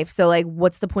real life. So, like,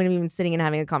 what's the point of even sitting and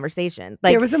having a conversation?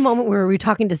 Like, there was a moment where we were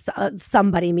talking to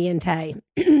somebody, me and Tay,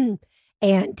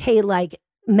 and Tay, like,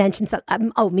 mentioned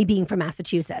me being from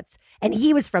Massachusetts. And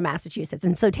he was from Massachusetts.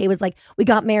 And so Tay was like, we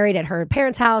got married at her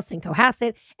parents' house in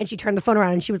Cohasset. And she turned the phone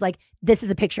around and she was like, this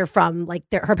is a picture from, like,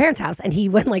 her parents' house. And he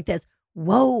went like this,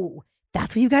 whoa,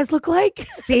 that's what you guys look like?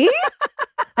 see?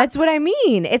 That's what I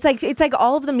mean. It's like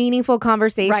all of the meaningful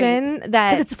conversation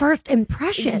that because it's first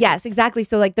impression. Yes, exactly.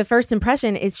 So like the first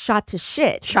impression is shot to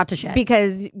shit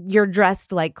because you're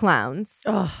dressed like clowns.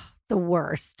 Oh, the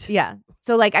worst. Yeah.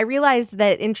 So like I realized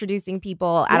that introducing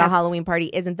people at a Halloween party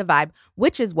isn't the vibe,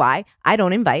 which is why I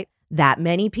don't invite that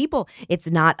many people. It's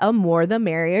not a more the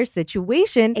merrier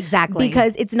situation. Exactly.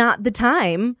 Because it's not the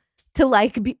time to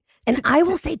like be. And I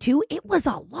will say, too, it was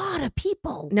a lot of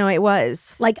people. No, it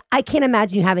was. Like, I can't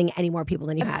imagine you having any more people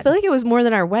than you had. I feel like it was more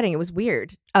than our wedding. It was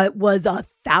weird. It was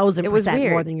 1,000%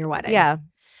 weird. more than your wedding. Yeah.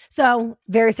 So,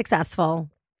 very successful.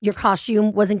 Your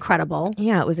costume was incredible.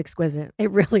 Yeah, it was exquisite.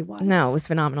 It really was. No, it was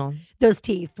phenomenal. Those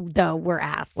teeth, though, were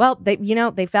ass. Well,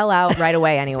 they fell out right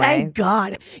away anyway. Thank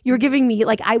God. You were giving me,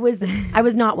 like, I was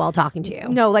not well talking to you.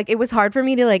 No, like, it was hard for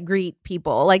me to, like, greet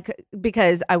people. Like,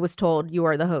 because I was told, you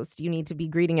are the host. You need to be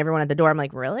greeting everyone at the door. I'm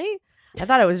like, really? I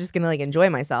thought I was just going to, like, enjoy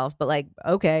myself. But, like,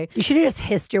 okay. You should have just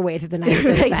hissed your way through the night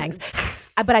with those things.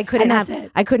 But I couldn't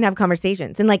have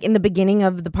conversations. And like in the beginning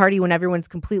of the party when everyone's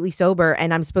completely sober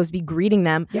and I'm supposed to be greeting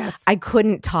them, yes, I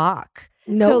couldn't talk.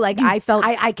 No, so like I felt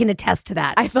I can attest to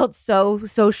that. I felt so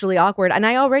socially awkward. And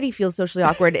I already feel socially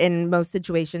awkward in most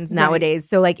situations nowadays. Right.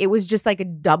 So like it was just like a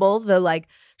double the like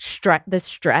the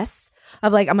stress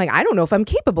of like, I'm like, I don't know if I'm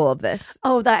capable of this.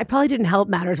 Oh, that probably didn't help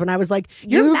matters when I was like,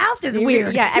 your mouth is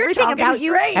weird. Yeah, everything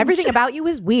about you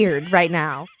is weird right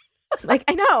now. Like,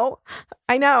 I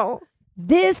know.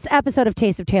 This episode of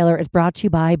Taste of Taylor is brought to you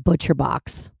by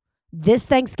ButcherBox. This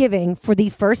Thanksgiving, for the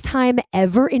first time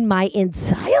ever in my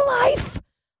entire life,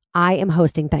 I am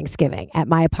hosting Thanksgiving at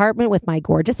my apartment with my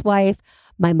gorgeous wife.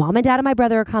 My mom and dad and my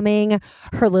brother are coming.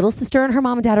 Her little sister and her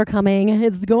mom and dad are coming.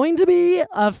 It's going to be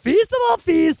a feast of all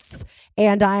feasts.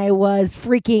 And I was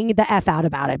freaking the F out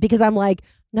about it because I'm like,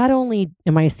 not only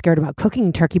am I scared about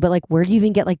cooking turkey, but like, where do you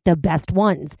even get like the best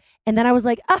ones? And then I was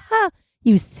like, aha,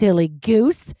 you silly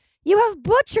goose. You have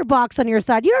ButcherBox on your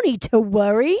side. You don't need to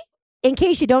worry. In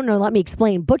case you don't know, let me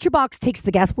explain. ButcherBox takes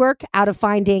the guesswork out of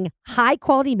finding high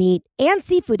quality meat and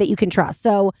seafood that you can trust.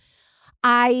 So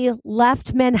I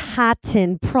left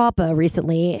Manhattan proper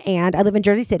recently and I live in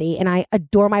Jersey City and I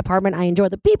adore my apartment. I enjoy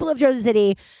the people of Jersey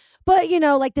City. But, you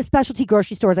know, like the specialty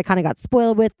grocery stores I kind of got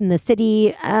spoiled with in the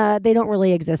city, they don't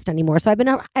really exist anymore. So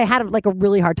I had like a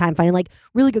really hard time finding like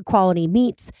really good quality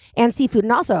meats and seafood.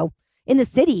 And also, in the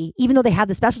city, even though they have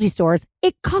the specialty stores,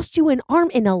 it costs you an arm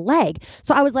and a leg.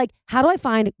 So I was like, how do I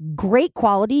find great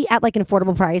quality at like an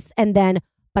affordable price? And then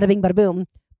bada bing, bada boom,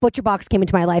 ButcherBox came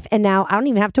into my life. And now I don't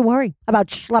even have to worry about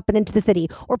schlepping into the city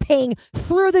or paying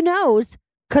through the nose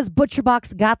because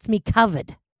ButcherBox got me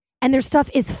covered. And their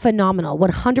stuff is phenomenal.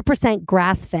 100%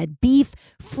 grass-fed beef,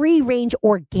 free-range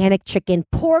organic chicken,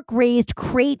 pork-raised,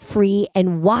 crate-free,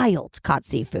 and wild-caught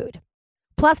seafood.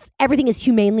 Plus, everything is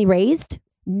humanely raised.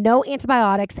 No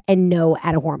antibiotics, and no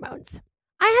added hormones.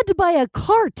 I had to buy a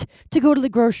cart to go to the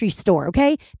grocery store,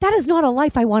 okay? That is not a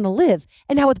life I want to live.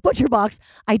 And now with ButcherBox,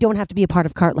 I don't have to be a part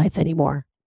of cart life anymore.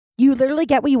 You literally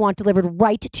get what you want delivered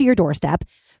right to your doorstep,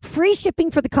 free shipping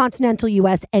for the continental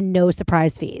US, and no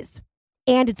surprise fees.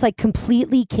 And it's like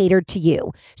completely catered to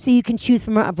you. So you can choose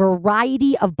from a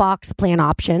variety of box plan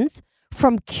options,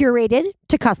 from curated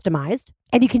to customized,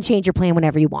 and you can change your plan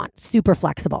whenever you want. Super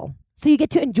flexible. So you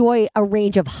get to enjoy a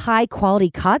range of high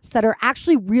quality cuts that are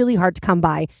actually really hard to come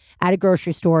by at a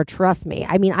grocery store. Trust me.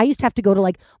 I mean, I used to have to go to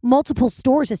like multiple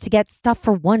stores just to get stuff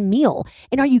for one meal.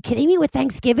 And are you kidding me with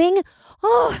Thanksgiving?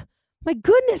 Oh, My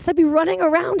goodness, I'd be running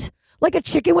around like a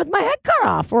chicken with my head cut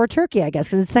off, or a turkey, I guess,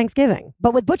 because it's Thanksgiving.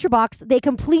 But with ButcherBox, they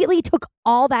completely took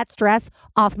all that stress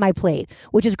off my plate,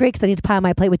 which is great because I need to pile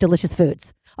my plate with delicious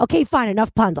foods. Okay, fine,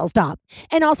 enough puns. I'll stop.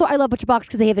 And also, I love ButcherBox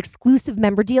because they have exclusive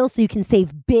member deals so you can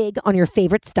save big on your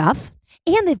favorite stuff.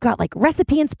 And they've got like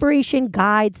recipe inspiration,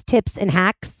 guides, tips, and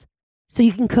hacks so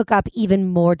you can cook up even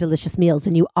more delicious meals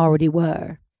than you already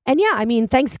were. And yeah, I mean,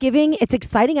 Thanksgiving, it's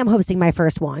exciting. I'm hosting my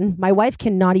first one. My wife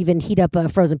cannot even heat up a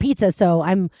frozen pizza. So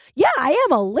I am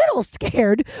a little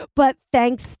scared. But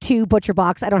thanks to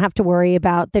ButcherBox, I don't have to worry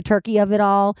about the turkey of it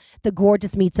all, the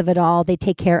gorgeous meats of it all. They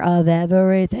take care of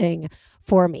everything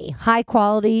for me. High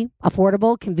quality,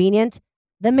 affordable, convenient.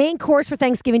 The main course for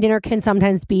Thanksgiving dinner can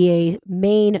sometimes be a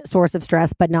main source of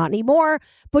stress, but not anymore.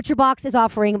 ButcherBox is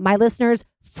offering my listeners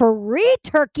free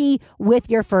turkey with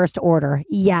your first order.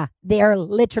 Yeah, they're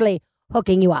literally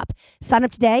hooking you up. Sign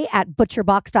up today at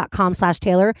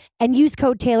butcherbox.com/Taylor and use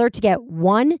code Taylor to get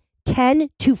 1 10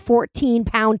 to 14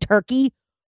 pound turkey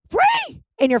free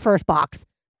in your first box.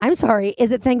 I'm sorry,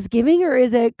 is it Thanksgiving or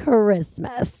is it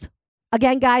Christmas?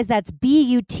 Again, guys, that's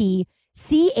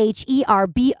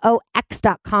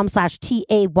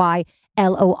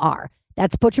ButcherBox.com/TAYLOR.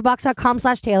 That's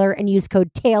butcherbox.com/Taylor and use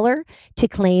code Taylor to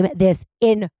claim this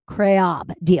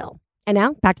incredible deal. And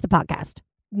now back to the podcast.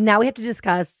 Now we have to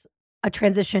discuss a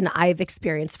transition I've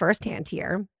experienced firsthand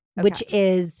here, which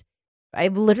is I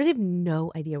literally have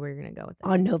no idea where you're going to go with this.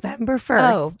 on November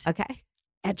 1st. Oh, okay.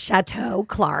 At Chateau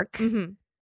Clark, Mm-hmm.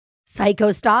 Psycho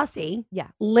Stassi. Yeah.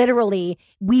 Literally,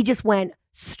 we just went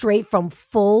straight from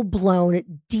full-blown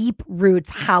deep roots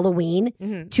Halloween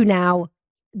to now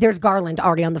there's garland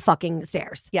already on the fucking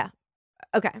stairs. Yeah.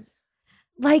 Okay.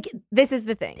 Like, This is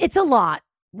the thing. it's a lot.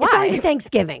 Why? It's not even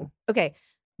Thanksgiving. Okay.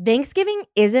 Thanksgiving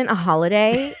isn't a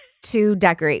holiday to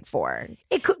decorate for.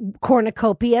 It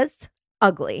cornucopias,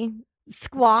 Ugly.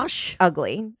 squash,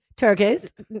 Ugly.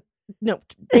 turkeys. No,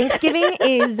 Thanksgiving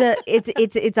is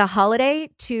it's a holiday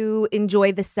to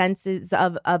enjoy the senses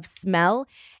of smell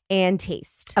and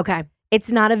taste. Okay.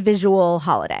 It's not a visual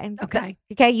holiday. Okay.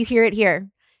 Okay, you hear it here.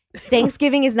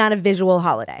 Thanksgiving is not a visual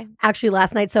holiday. Actually,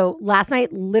 last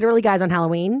night, literally, guys, on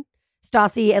Halloween,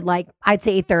 Stassi at like, I'd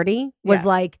say 8:30 was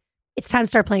like, it's time to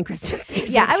start playing Christmas music.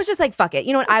 Yeah, I was just like, fuck it.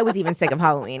 You know what? I was even sick of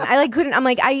Halloween. I couldn't. I'm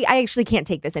like, I actually can't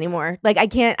take this anymore. Like, I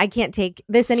can't take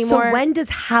this anymore. So when does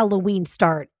Halloween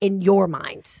start in your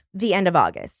mind? The end of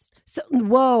August. So,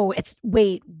 whoa,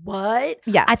 wait, what?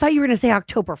 Yeah. I thought you were going to say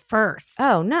October 1st.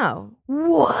 Oh, no.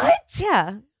 What?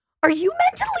 Yeah. Are you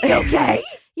mentally okay?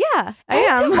 Yeah, I End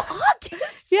am. of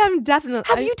August? Yeah, I'm definitely.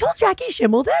 Have you told Jackie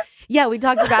Schimmel this? Yeah, we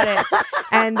talked about it.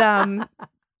 And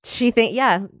she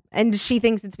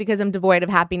thinks it's because I'm devoid of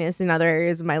happiness in other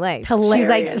areas of my life.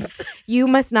 Hilarious. She's like, you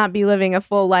must not be living a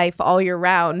full life all year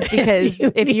round because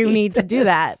if you need to do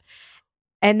that.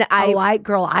 And I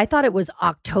thought it was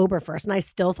October 1st, and I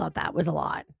still thought that was a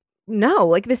lot. No,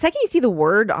 like the second you see the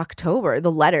word October,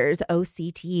 the letters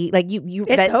OCT, like you,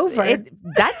 it's over.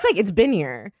 That's like it's been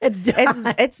here.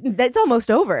 It's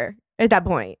almost over at that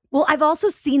point. Well, I've also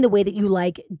seen the way that you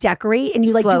like decorate and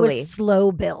you like do Slowly. a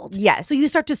slow build. Yes. So you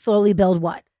start to slowly build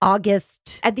what?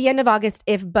 August. At the end of August,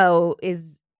 if Bo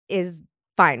is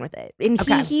fine with it, and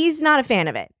Okay. he's not a fan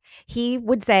of it, he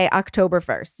would say October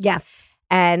 1st. Yes.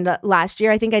 And last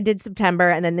year, I think I did September,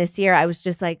 and then this year, I was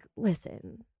just like,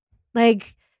 listen,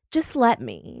 like. Just let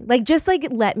me,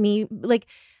 like,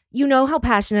 you know how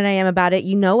passionate I am about it.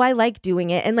 You know, I like doing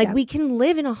it. And like, we can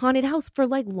live in a haunted house for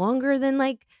like longer than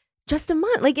like just a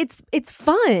month. Like it's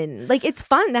fun. Like it's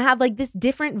fun to have like this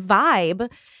different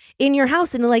vibe in your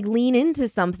house and to like lean into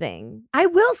something. I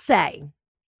will say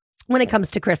when it comes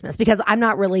to Christmas, because I'm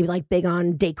not really like big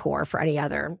on decor for any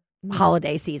other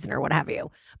holiday season or what have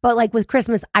you. But like with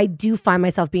Christmas, I do find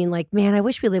myself being like, man, I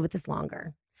wish we lived with this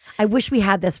longer. I wish we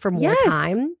had this for more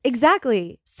time.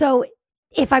 Exactly. So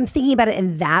if I'm thinking about it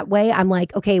in that way, I'm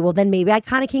like, okay, well then maybe I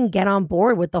kind of can get on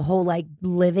board with the whole like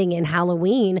living in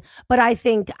Halloween. But I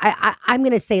think I'm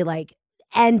going to say like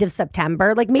end of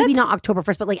September, like maybe not October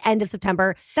 1st, but like end of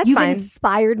September. That's fine. You've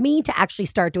inspired me to actually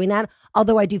start doing that.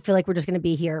 Although I do feel like we're just going to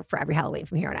be here for every Halloween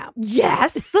from here on out.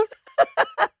 Yes.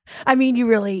 I mean,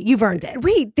 you've earned it.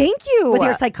 Wait, thank you. With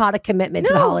your psychotic commitment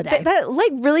to the holiday. That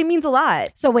like really means a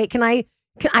lot. So wait, can I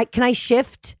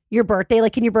shift your birthday?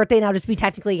 Like, can your birthday now just be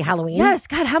technically Halloween? Yes.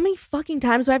 God, how many fucking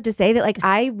times do I have to say that? Like,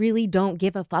 I really don't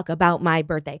give a fuck about my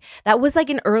birthday. That was like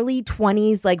an early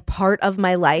 20s, like part of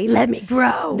my life. Let me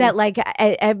grow. That like,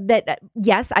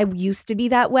 yes, I used to be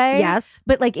that way. Yes.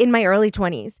 But like in my early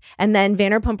 20s. And then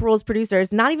Vanderpump Rules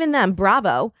producers, not even them,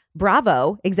 Bravo,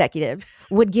 Bravo executives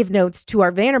would give notes to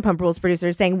our Vanderpump Rules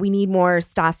producers saying we need more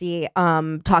Stassi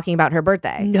talking about her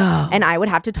birthday. No. And I would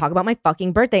have to talk about my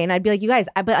fucking birthday, and I'd be like, you guys,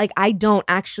 I don't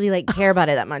actually like care about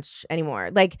it that much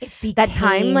anymore. Like that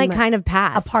time like kind of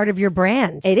passed. A part of your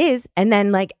brand. It is. And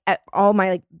then like all my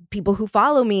like people who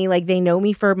follow me, like they know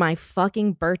me for my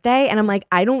fucking birthday, and I'm like,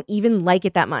 I don't even like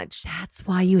it that much. That's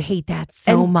why you hate that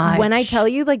so much. When I tell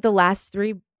you like the last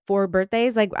 3-4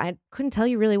 birthdays, like I couldn't tell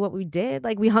you really what we did.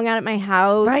 Like we hung out at my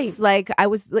house. Right. Like I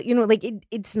was, you know, like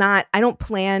it's not, I don't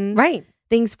plan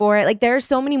things for it. Like there are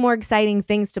so many more exciting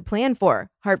things to plan for.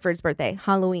 Hartford's birthday,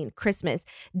 Halloween, Christmas,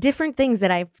 different things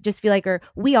that I just feel like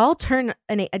we all turn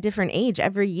a different age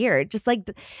every year. Just like,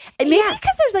 and maybe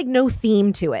because there's like no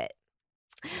theme to it.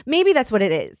 Maybe that's what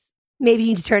it is. Maybe you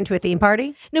need to turn to a theme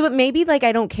party. No, but maybe like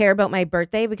I don't care about my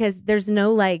birthday because there's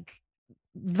no like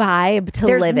vibe to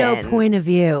live in. There's no point of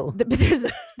view. But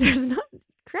there's not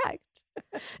correct.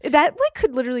 That like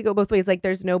could literally go both ways. Like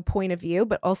there's no point of view,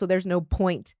 but also there's no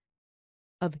point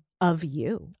of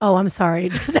you. Oh, I'm sorry.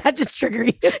 That just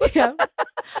triggered you. Yeah.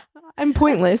 I'm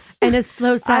pointless. And a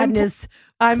slow sadness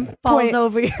falls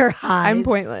over your eyes. I'm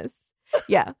pointless.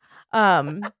 Yeah.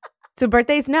 So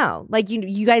birthdays, no. Like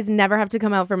you guys never have to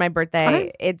come out for my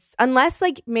birthday. It's unless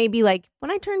like maybe like when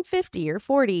I turn 50 or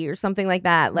 40 or something like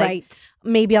that. Like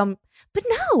maybe but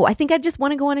no, I think I just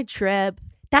want to go on a trip.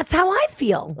 That's how I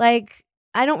feel. Like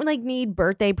I don't like need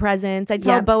birthday presents. I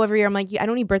tell Bo every year, I'm like, I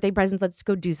don't need birthday presents. Let's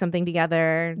go do something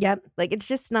together. Yep. Like it's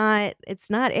just not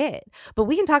it. But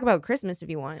we can talk about Christmas if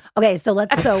you want. Okay, so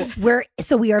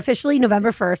we are officially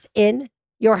November 1st in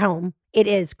your home. It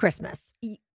is Christmas.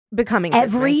 Becoming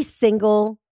every Christmas.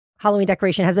 Single Halloween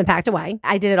decoration has been packed away.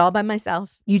 I did it all by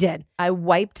myself. You did. I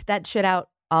wiped that shit out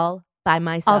all by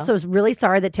myself. Also, I was really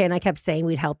sorry that Tay and I kept saying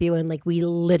we'd help you, and like we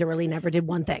literally never did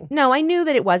one thing. No, I knew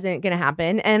that it wasn't going to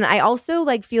happen, and I also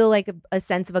like feel like a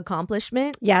sense of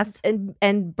accomplishment. Yes,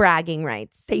 and bragging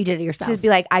rights that you did it yourself. To be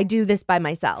like, I do this by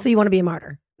myself. So you want to be a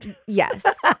martyr? Yes.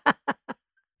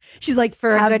 She's like,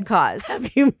 for a good cause.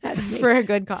 Have you met me? For a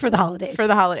good cause. For the holidays. For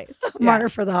the holidays. Martyr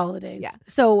for the holidays. Yeah.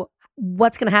 So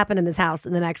what's going to happen in this house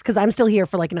in the next, because I'm still here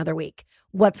for like another week.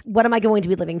 What am I going to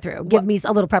be living through? Give me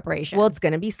a little preparation. Well, it's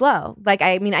going to be slow. Like,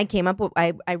 I mean, I came up with,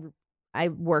 I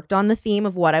worked on the theme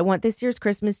of what I want this year's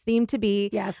Christmas theme to be.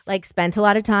 Yes. Like spent a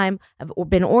lot of time. I've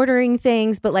been ordering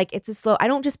things, but like it's a slow, I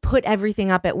don't just put everything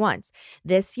up at once.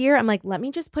 This year, I'm like, let me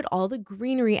just put all the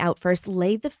greenery out first,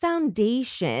 lay the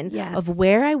foundation of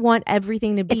where I want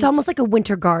everything to be. It's almost like a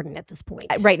winter garden at this point.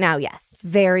 Right now, yes. It's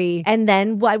very. And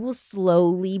then I will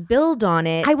slowly build on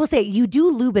it. I will say, you do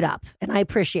lube it up, and I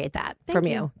appreciate that from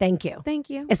you. Thank you. Thank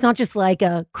you. It's not just like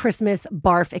a Christmas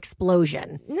barf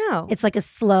explosion. No. It's like a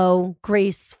slow,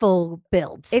 graceful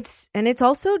build. It's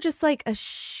also just like a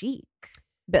chic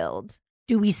build.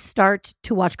 Do we start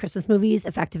to watch Christmas movies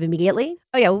effective immediately?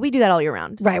 Oh yeah, well we do that all year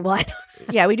round. Right. Well, I know.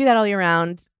 Yeah, we do that all year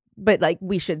round, but like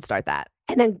we should start that.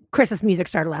 And then Christmas music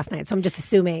started last night, so I'm just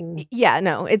assuming. Yeah,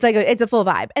 no, it's like it's a full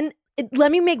vibe. And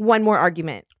let me make one more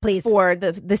argument, please, for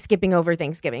the skipping over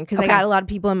Thanksgiving, because I got a lot of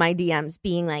people in my DMs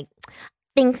being like,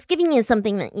 Thanksgiving is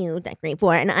something that you decorate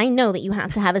for, and I know that you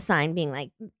have to have a sign being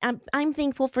like, I'm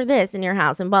thankful for this in your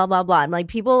house, and blah, blah, blah. I'm like,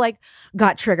 people like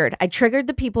got triggered. I triggered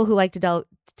the people who like to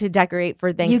decorate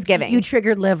for Thanksgiving. You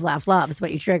triggered live, laugh, love is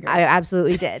what you triggered. I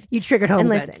absolutely did. You triggered home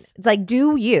goods. Listen, it's like,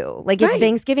 do you. Like, if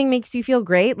Thanksgiving makes you feel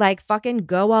great, like, fucking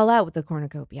go all out with the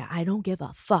cornucopia. I don't give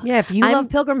a fuck. Yeah, if you love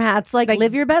pilgrim hats, like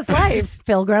live your best life,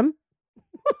 pilgrim.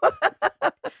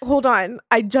 Hold on.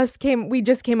 We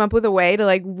just came up with a way to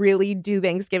like really do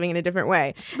Thanksgiving in a different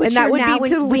way. Which and that would be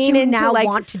to lean into now like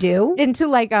want to do into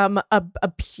like a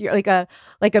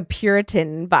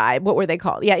Puritan vibe. What were they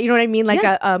called? Yeah, you know what I mean? Like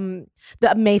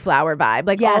the Mayflower vibe.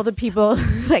 Like all the people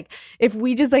like if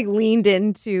we just like leaned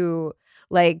into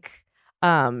like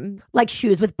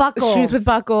shoes with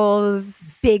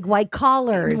buckles, big white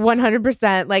collars,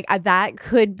 100%. Like that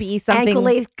could be something. Ankle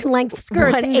length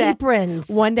skirts, aprons.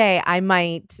 One day I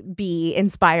might be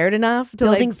inspired enough to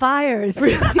building fires.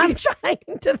 I'm trying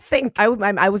to think.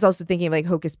 I was also thinking of like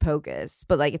Hocus Pocus,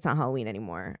 but like it's not Halloween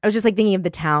anymore. I was just like thinking of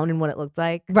the town and what it looked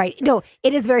like. Right. No,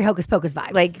 it is very Hocus Pocus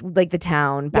vibes. Like the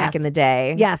town back in the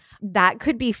day. Yes, that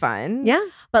could be fun. Yeah,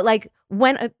 but like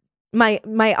when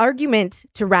my argument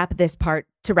to wrap this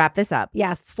up,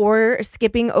 yes, for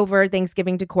skipping over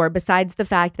Thanksgiving decor, besides the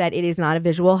fact that it is not a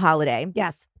visual holiday,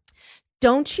 yes,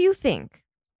 don't you think,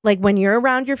 like when you're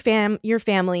around your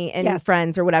family and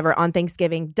friends or whatever on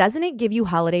Thanksgiving, doesn't it give you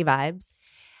holiday vibes?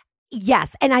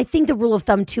 Yes. And I think the rule of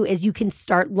thumb too is you can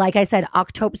start, like I said,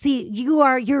 October. See,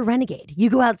 you're a renegade. You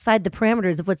go outside the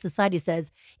parameters of what society says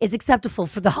is acceptable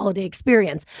for the holiday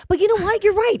experience. But you know what?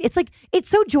 You're right. It's like, it's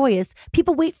so joyous.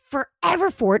 People wait forever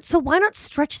for it. So why not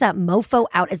stretch that mofo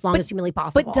out as long as humanly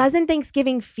possible? But doesn't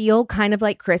Thanksgiving feel kind of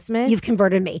like Christmas? You've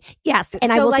converted me. Yes.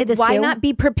 And so I will say this why too. not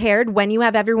be prepared when you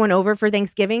have everyone over for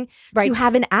Thanksgiving to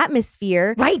have an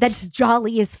atmosphere that's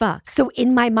jolly as fuck? So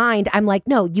in my mind, I'm like,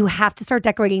 no, you have to start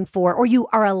decorating or you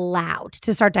are allowed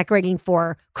to start decorating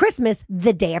for Christmas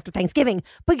the day after Thanksgiving.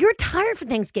 But you're tired for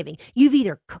Thanksgiving. You've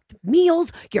either cooked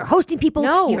meals, you're hosting people,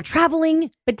 you're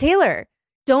traveling. But Taylor,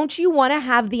 don't you want to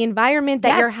have the environment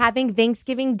that you're having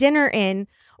Thanksgiving dinner in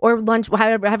or lunch,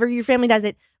 however your family does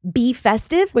it, be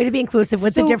festive? Way to be inclusive.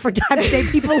 What's a different time of day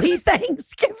people eat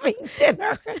Thanksgiving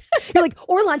dinner? You're like,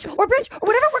 or lunch, or brunch, or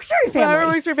whatever works for your family.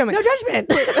 Whatever works for your family. No judgment.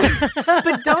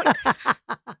 But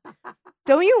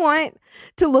don't you want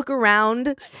to look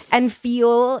around and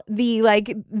feel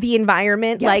the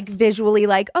environment, like visually,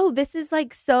 like, oh, this is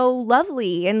like so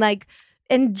lovely and like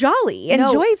and jolly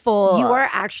and joyful. You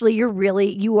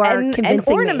are convincing and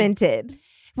ornamented. Me.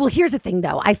 Well, here's the thing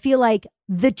though. I feel like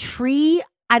the tree,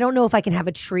 I don't know if I can have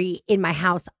a tree in my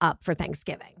house up for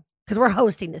Thanksgiving because we're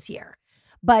hosting this year.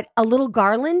 But a little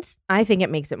garland, I think it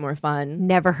makes it more fun.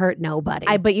 Never hurt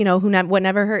nobody. But you know what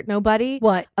never hurt nobody?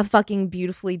 What? A fucking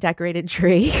beautifully decorated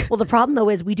tree. Well, the problem though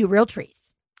is we do real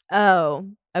trees. Oh,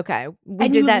 okay.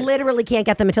 You literally can't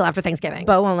get them until after Thanksgiving.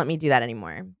 Bo won't let me do that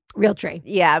anymore. Real tree.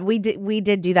 Yeah, we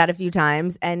did do that a few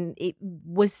times, and it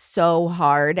was so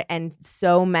hard and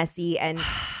so messy, and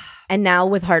now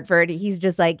with Hartford, he's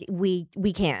just like, we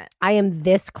can't. I am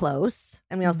this close.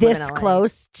 And we also live in this LA.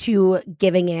 close to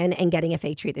giving in and getting a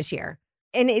fake tree this year.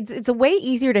 And it's a way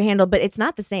easier to handle, but it's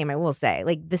not the same, I will say.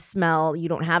 Like the smell, you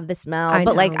don't have the smell,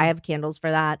 but like I have candles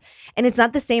for that. And it's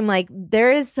not the same. Like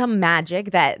there is some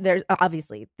magic that there's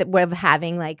obviously that we're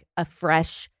having like a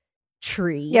fresh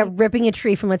tree. Yeah, ripping a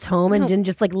tree from its home and then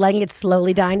just like letting it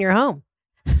slowly die in your home.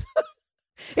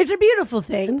 It's a beautiful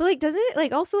thing. But like, doesn't it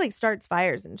like also like starts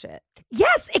fires and shit?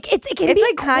 Yes, it can be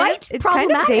like quite problematic.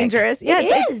 Kind of dangerous. Yeah,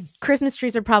 it is. Christmas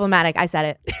trees are problematic. I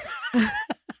said it.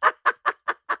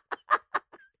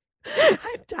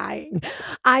 I'm dying.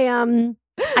 I'm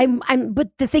but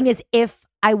the thing is, if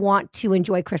I want to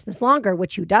enjoy Christmas longer,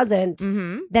 which who doesn't,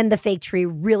 then the fake tree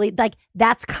really, like,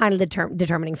 that's kind of the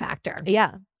determining factor.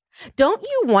 Yeah. Don't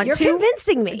you want You're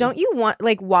convincing me. Don't you want,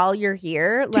 like, while you're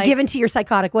here, to give into your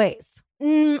psychotic ways?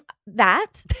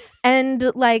 That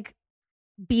and like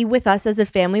be with us as a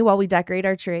family while we decorate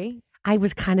our tree. I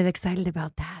was kind of excited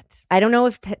about that. I don't know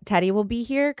if Teddy will be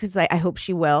here because I hope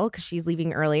she will because she's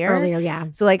leaving earlier. Yeah.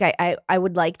 So like I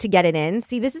would like to get it in.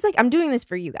 See, this is like I'm doing this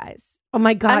for you guys. Oh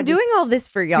my God. I'm doing all this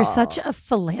for y'all. You're such a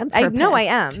philanthropist. I know I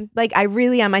am. Like I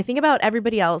really am. I think about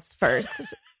everybody else first.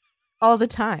 All the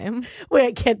time. Wait,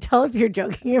 I can't tell if you're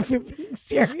joking or if you're being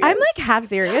serious. I'm like half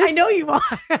serious. I know you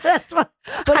are. That's what.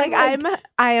 But like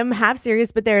I am half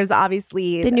serious. But there's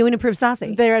obviously the new and improved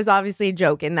Stassi. There is obviously a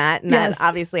joke in that, and that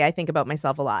obviously I think about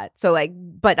myself a lot. So like,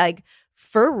 but like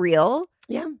for real,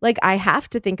 like I have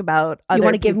to think about other. You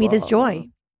want to give me people. this joy?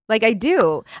 Like I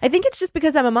do. I think it's just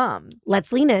because I'm a mom.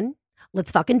 Let's lean in. Let's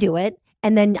fucking do it.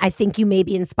 And then I think you may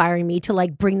be inspiring me to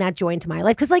like bring that joy into my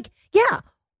life. Because like, yeah,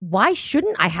 why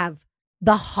shouldn't I have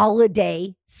the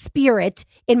holiday spirit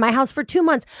in my house for 2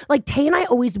 months? Like Tay and I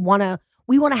always want to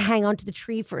hang on to the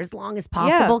tree for as long as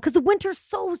possible because the winter's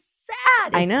so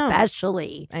sad. I know.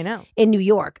 Especially in New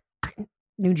York,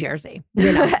 New Jersey,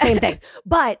 same thing.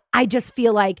 But I just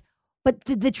feel like, but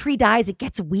the tree dies, it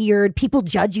gets weird. People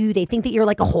judge you. They think that you're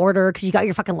like a hoarder because you got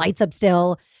your fucking lights up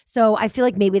still. So I feel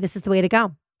like maybe this is the way to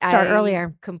go. Start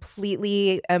earlier.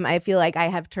 Completely. I feel like I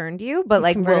have turned you, but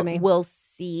like we'll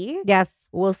see. Yes,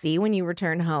 we'll see when you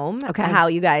return home. Okay, how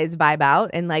you guys vibe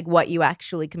out and like what you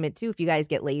actually commit to. If you guys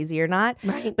get lazy or not.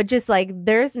 Right. But just like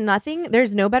there's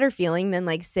no better feeling than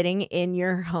like sitting in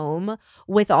your home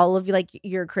with all of like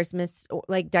your Christmas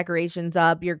like decorations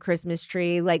up, your Christmas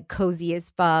tree like cozy as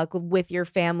fuck with your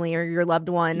family or your loved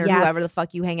one or whoever the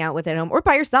fuck you hang out with at home or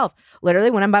by yourself.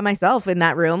 Literally, when I'm by myself in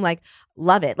that room, like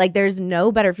love it. Like there's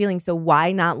no better feeling. So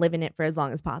why not live in it for as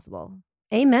long as possible?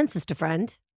 Amen, sister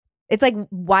friend. It's like,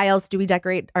 why else do we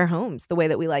decorate our homes the way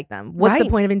that we like them? What's the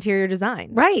point of interior design?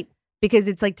 Right. Because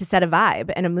it's like to set a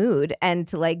vibe and a mood and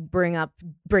to like bring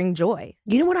joy.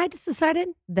 You know what I just decided?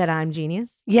 That I'm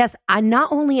genius. Yes.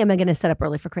 Not only am I going to set up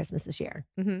early for Christmas this year,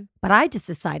 but I just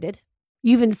decided,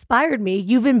 you've inspired me,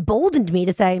 you've emboldened me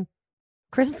to say,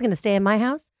 Christmas is going to stay in my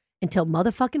house until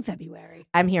motherfucking February.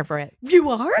 I'm here for it. You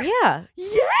are? Yeah.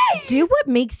 Yay! Do what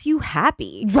makes you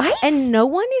happy. Right? And no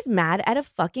one is mad at a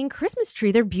fucking Christmas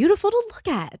tree. They're beautiful to look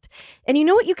at. And you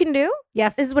know what you can do?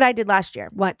 Yes. This is what I did last year.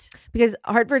 What? Because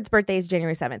Hartford's birthday is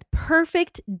January 7th.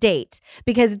 Perfect date.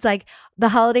 Because it's like the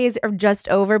holidays are just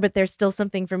over, but there's still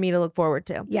something for me to look forward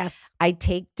to. Yes. I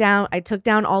took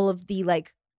down all of the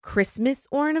like Christmas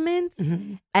ornaments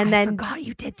and I then forgot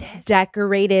you did this.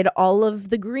 decorated all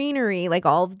of the greenery, like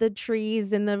all of the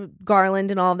trees and the garland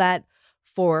and all that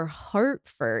for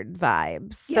Hartford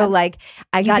vibes. Yeah. So like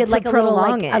I You got did to like a little,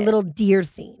 prolong like it. a little deer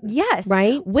theme. Yes.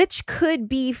 Right? Which could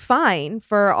be fine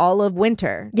for all of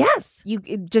winter. Yes. You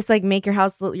just like make your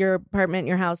house, your apartment,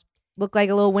 your house look like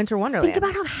a little winter wonderland. Think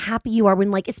about how happy you are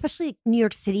when, like, especially like New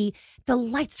York City, the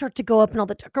lights start to go up and all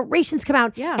the decorations come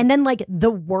out. Yeah. And then, like, the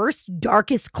worst,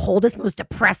 darkest, coldest, most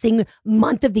depressing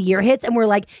month of the year hits. And we're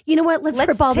like, you know what? Let's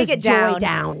strip all take this it joy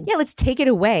down. Yeah, let's take it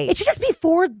away. It should just be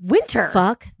for winter.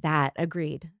 Fuck that.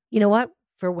 Agreed. You know what?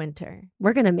 For winter.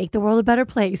 We're going to make the world a better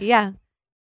place. Yeah.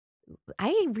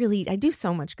 I do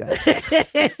so much good.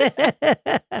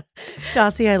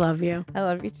 Stassi, I love you. I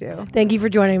love you too. Thank you for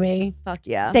joining me. Fuck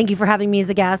yeah. Thank you for having me as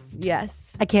a guest.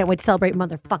 Yes. I can't wait to celebrate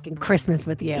motherfucking Christmas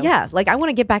with you. Yeah, like I want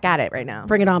to get back at it right now.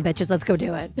 Bring it on, bitches. Let's go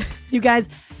do it. You guys,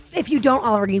 if you don't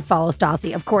already follow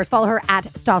Stassi, of course, follow her at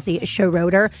Stassi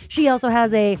Schroeder. She also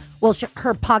has her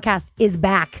podcast is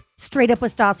back. Straight Up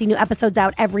with Stassi. New episodes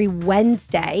out every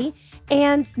Wednesday.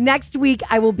 And next week,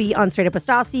 I will be on Straight Up with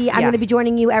Stassi. I'm going to be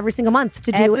joining you every single month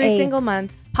to do every single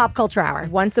month. Pop culture hour.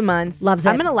 Once a month. Loves it.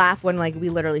 I'm going to laugh when like we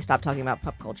literally stop talking about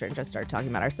pop culture and just start talking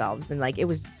about ourselves. And like it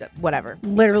was whatever.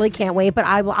 Literally can't wait, but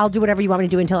I'll do whatever you want me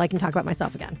to do until I can talk about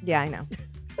myself again. Yeah, I know.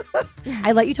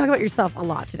 I let you talk about yourself a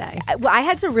lot today. Well, I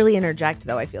had to really interject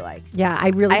though, I feel like. Yeah,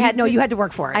 you had to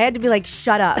work for it. I had to be like,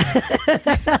 shut up.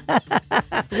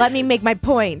 Let me make my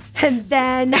point. And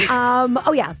then,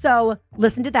 so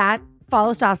listen to that.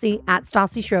 Follow Stassi at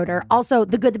Stassi Schroeder. Also,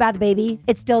 The Good, the Bad, the Baby.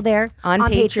 It's still there on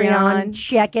Patreon.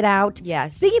 Check it out.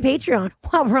 Yes. Speaking of Patreon,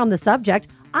 while we're on the subject,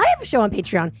 I have a show on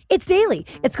Patreon. It's daily.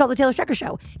 It's called The Taylor Strecker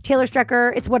Show. Taylor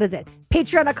Strecker, what is it?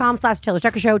 Patreon.com/Taylor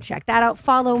Strecker Show. Check that out.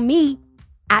 Follow me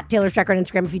at Taylor Strecker on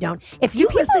Instagram if you don't. Do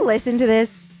people listen to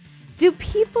this? Do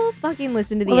people fucking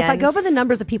listen to the end? If I go by the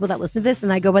numbers of people that listen to this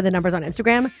and I go by the numbers on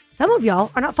Instagram, some of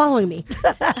y'all are not following me.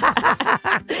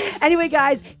 Anyway,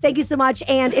 guys, thank you so much.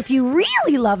 And if you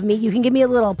really love me, you can give me a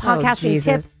little podcasting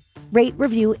tip, rate,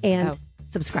 review, and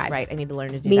subscribe. Right, I need to learn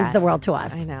to do that. Means that. the world to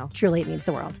us. I know. Truly, it means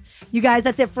the world. You guys,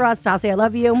 that's it for us. Stassi, I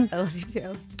love you. I love you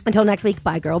too. Until next week,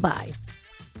 bye, girl, bye.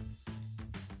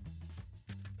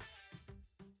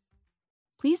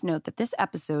 Please note that this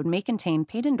episode may contain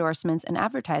paid endorsements and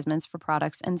advertisements for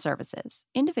products and services.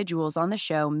 Individuals on the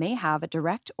show may have a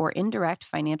direct or indirect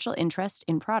financial interest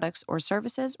in products or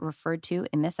services referred to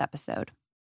in this episode.